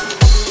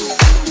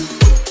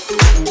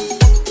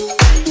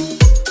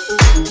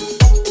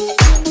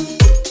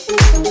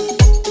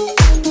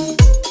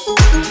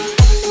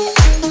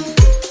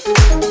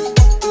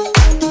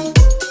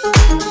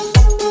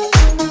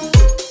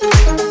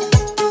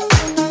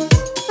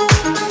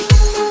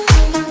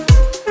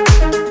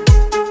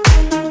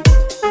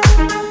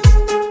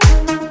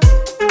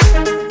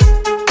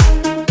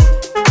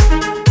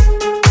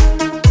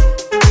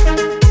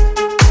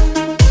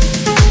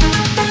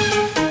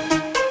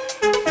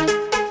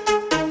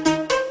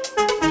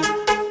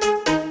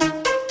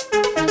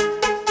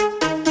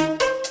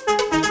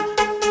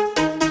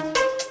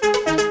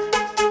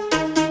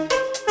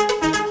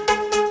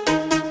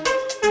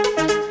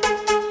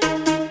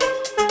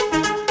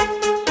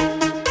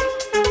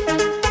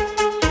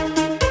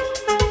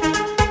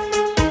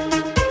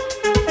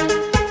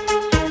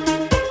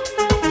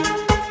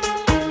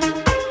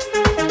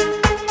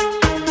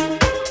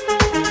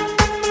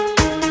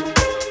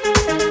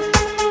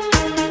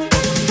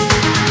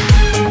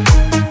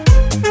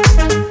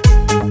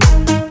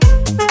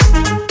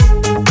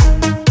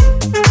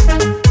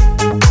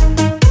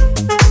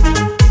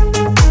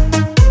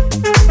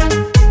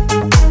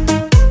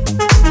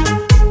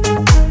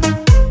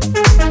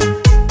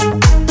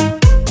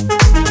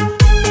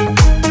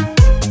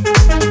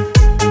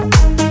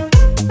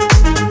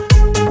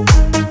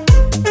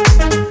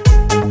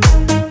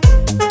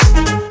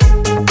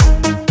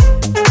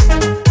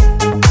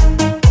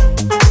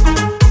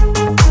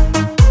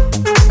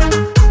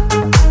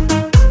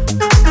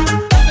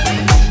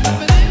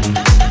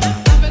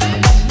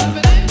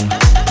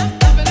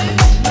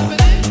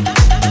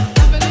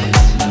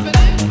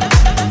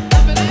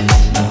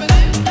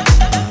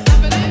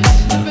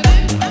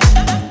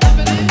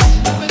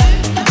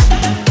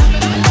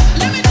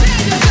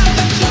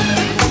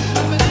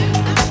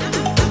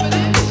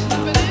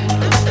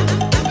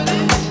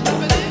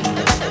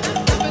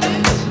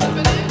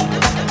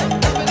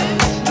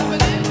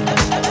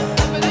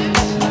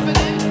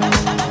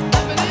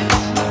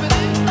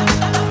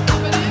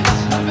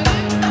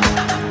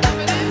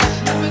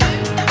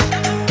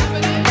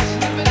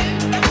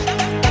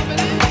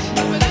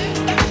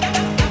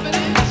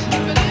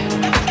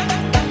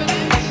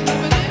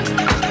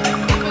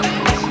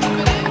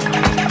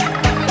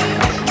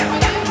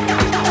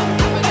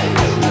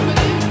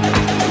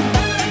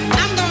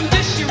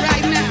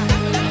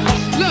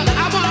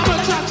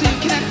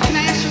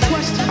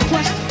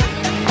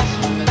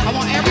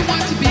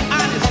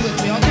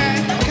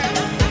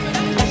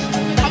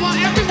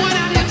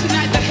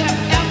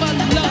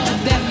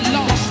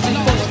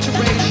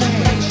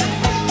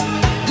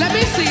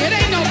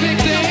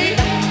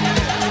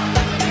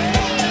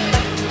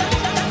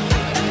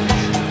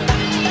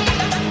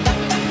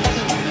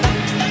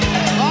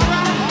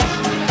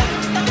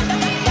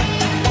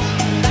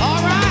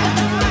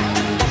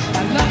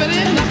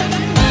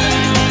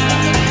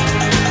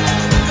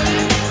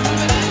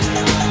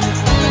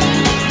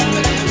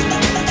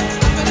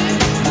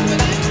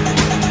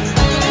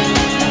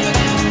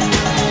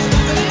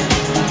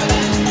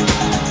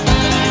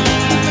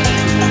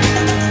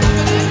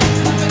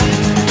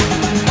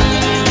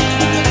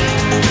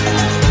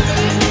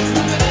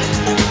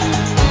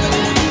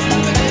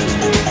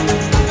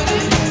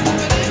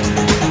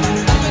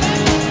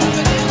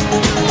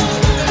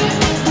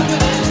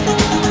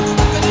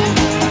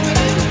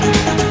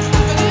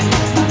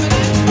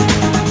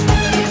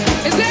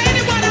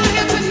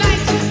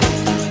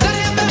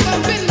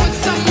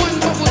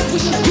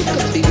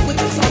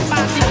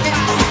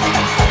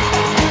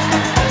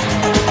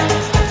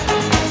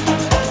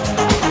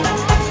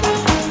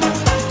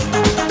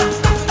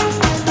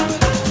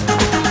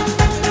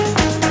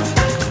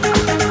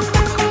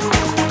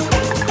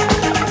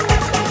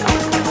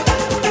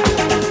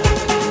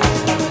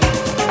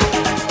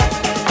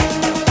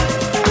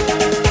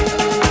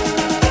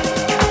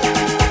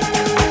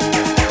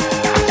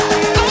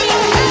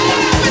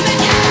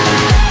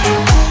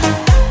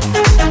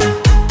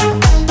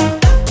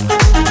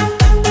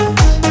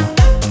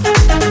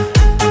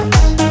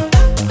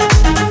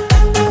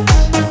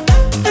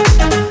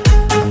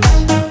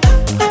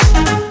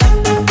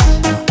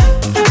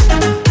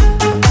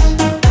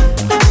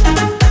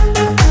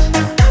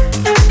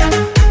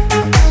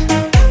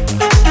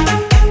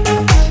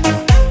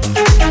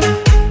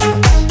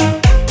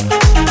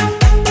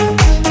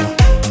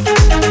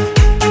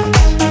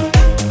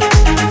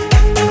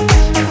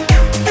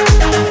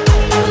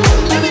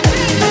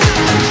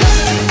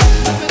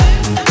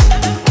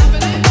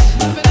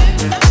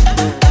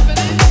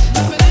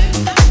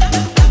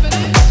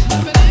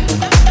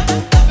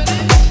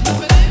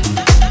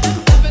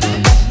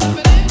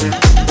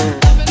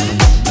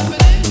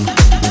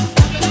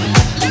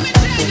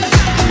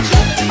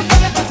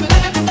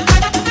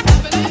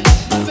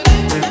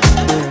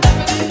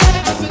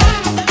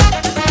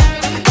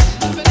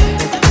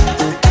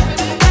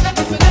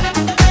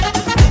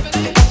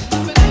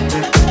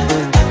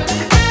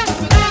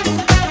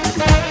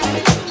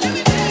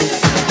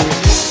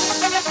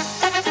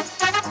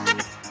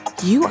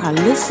 You are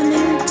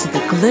listening to the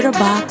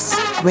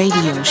Glitterbox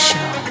Radio Show.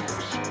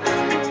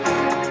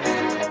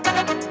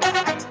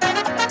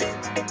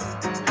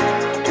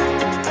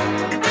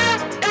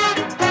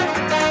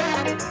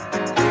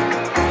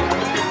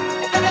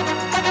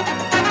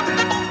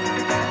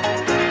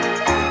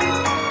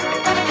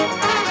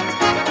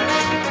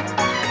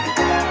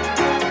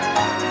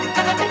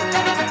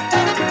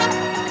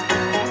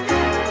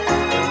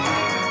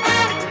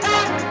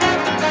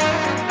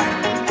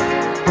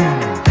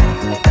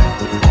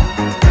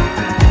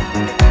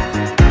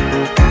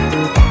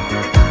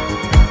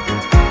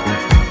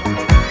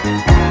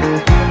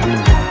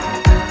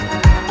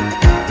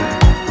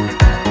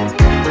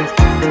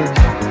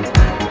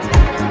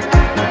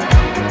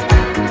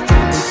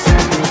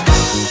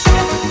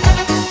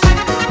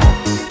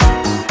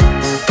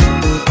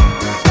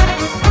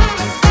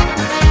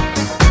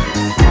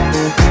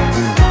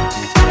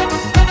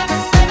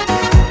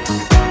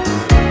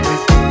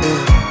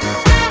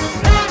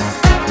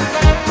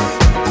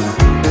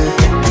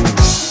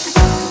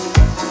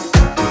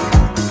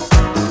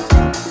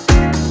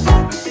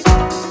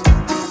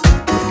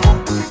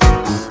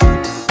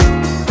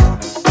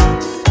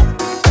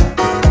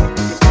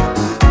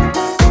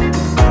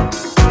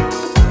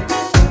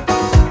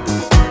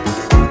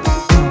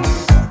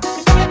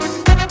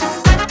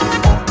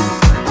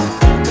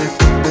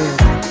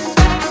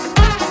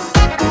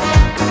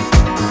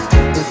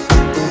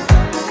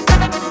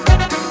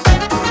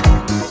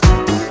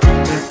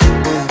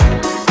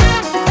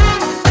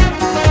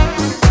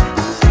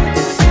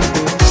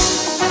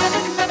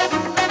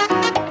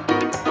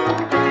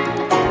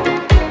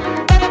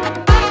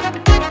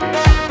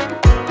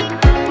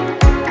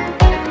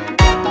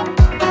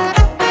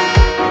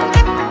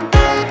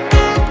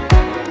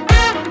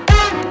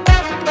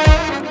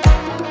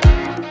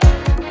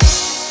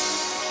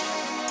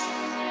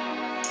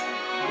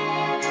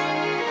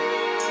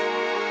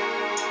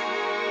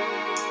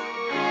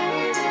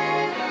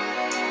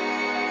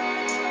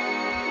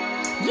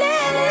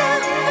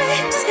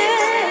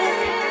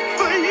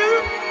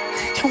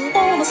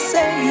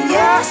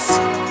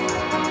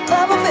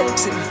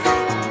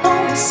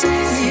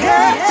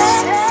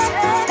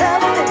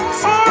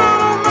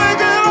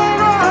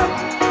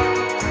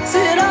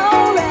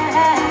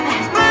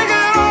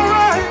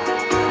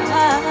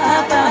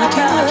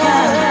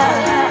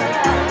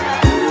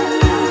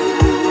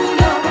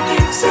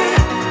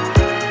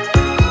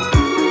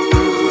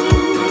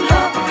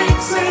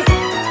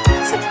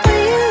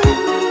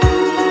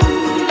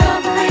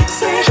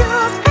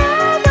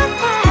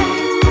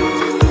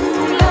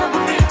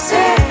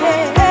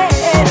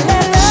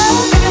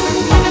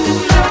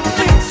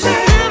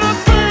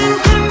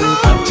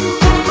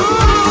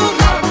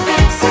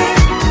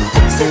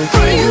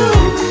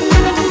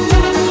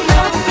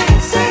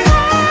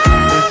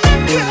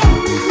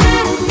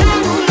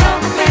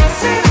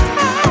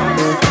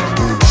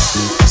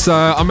 So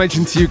I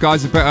mentioned to you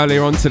guys a bit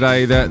earlier on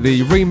today that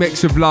the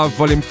Remix of Love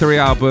Volume 3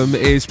 album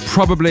is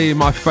probably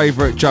my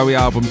favourite Joey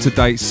album to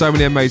date. So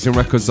many amazing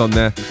records on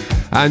there.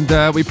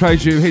 And we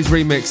played you his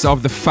remix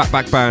of the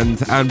Fatback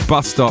Band and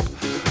Bus Stop.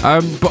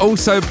 But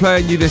also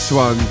playing you this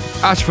one,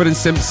 Ashford and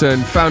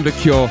Simpson, Found a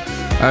Cure,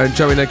 and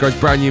Joey Negro's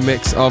brand new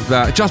mix of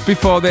that. Just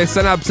before this,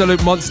 an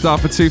absolute monster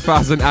for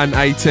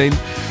 2018,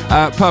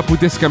 Purple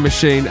Disco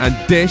Machine and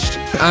Dished.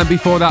 And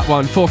before that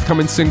one,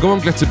 forthcoming single on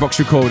Glitterbox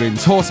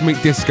Recordings, Horse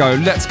Meat Disco,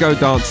 Let's Go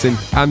Dancing,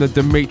 and the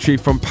Dimitri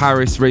from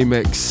Paris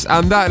remix.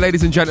 And that,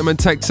 ladies and gentlemen,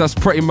 takes us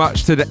pretty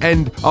much to the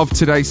end of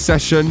today's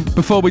session.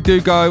 Before we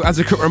do go, as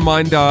a quick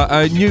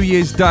reminder, New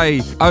Year's Day,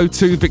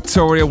 O2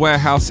 Victoria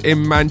Warehouse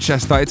in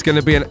Manchester. It's going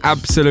to be an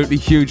absolutely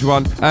huge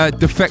one.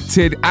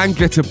 Defected and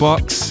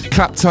Glitterbox,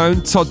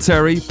 Claptone, Todd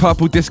Terry,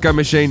 Purple Disco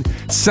Machine,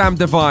 Sam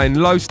Divine,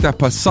 Low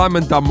Stepper,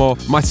 Simon Dunmore,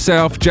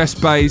 myself, Jess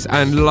Bays,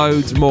 and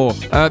loads more.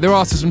 There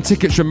are some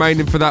tickets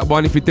remaining for that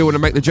one if you do want to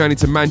make the journey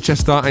to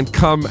Manchester and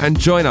come and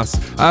join us.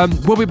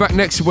 We'll be back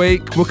next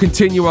week. We'll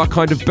continue our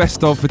kind of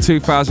best of for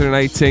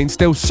 2018.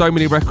 Still so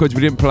many records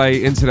we didn't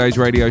play in today's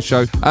radio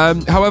show.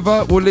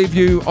 However, we'll leave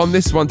you on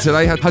this one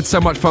today. Had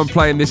so much fun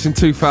playing this in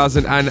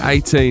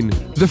 2018.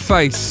 The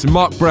Face,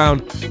 Mark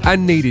Brown,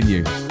 and Needing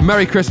You.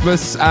 Merry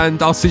Christmas,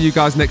 and I'll see you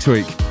guys next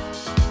week.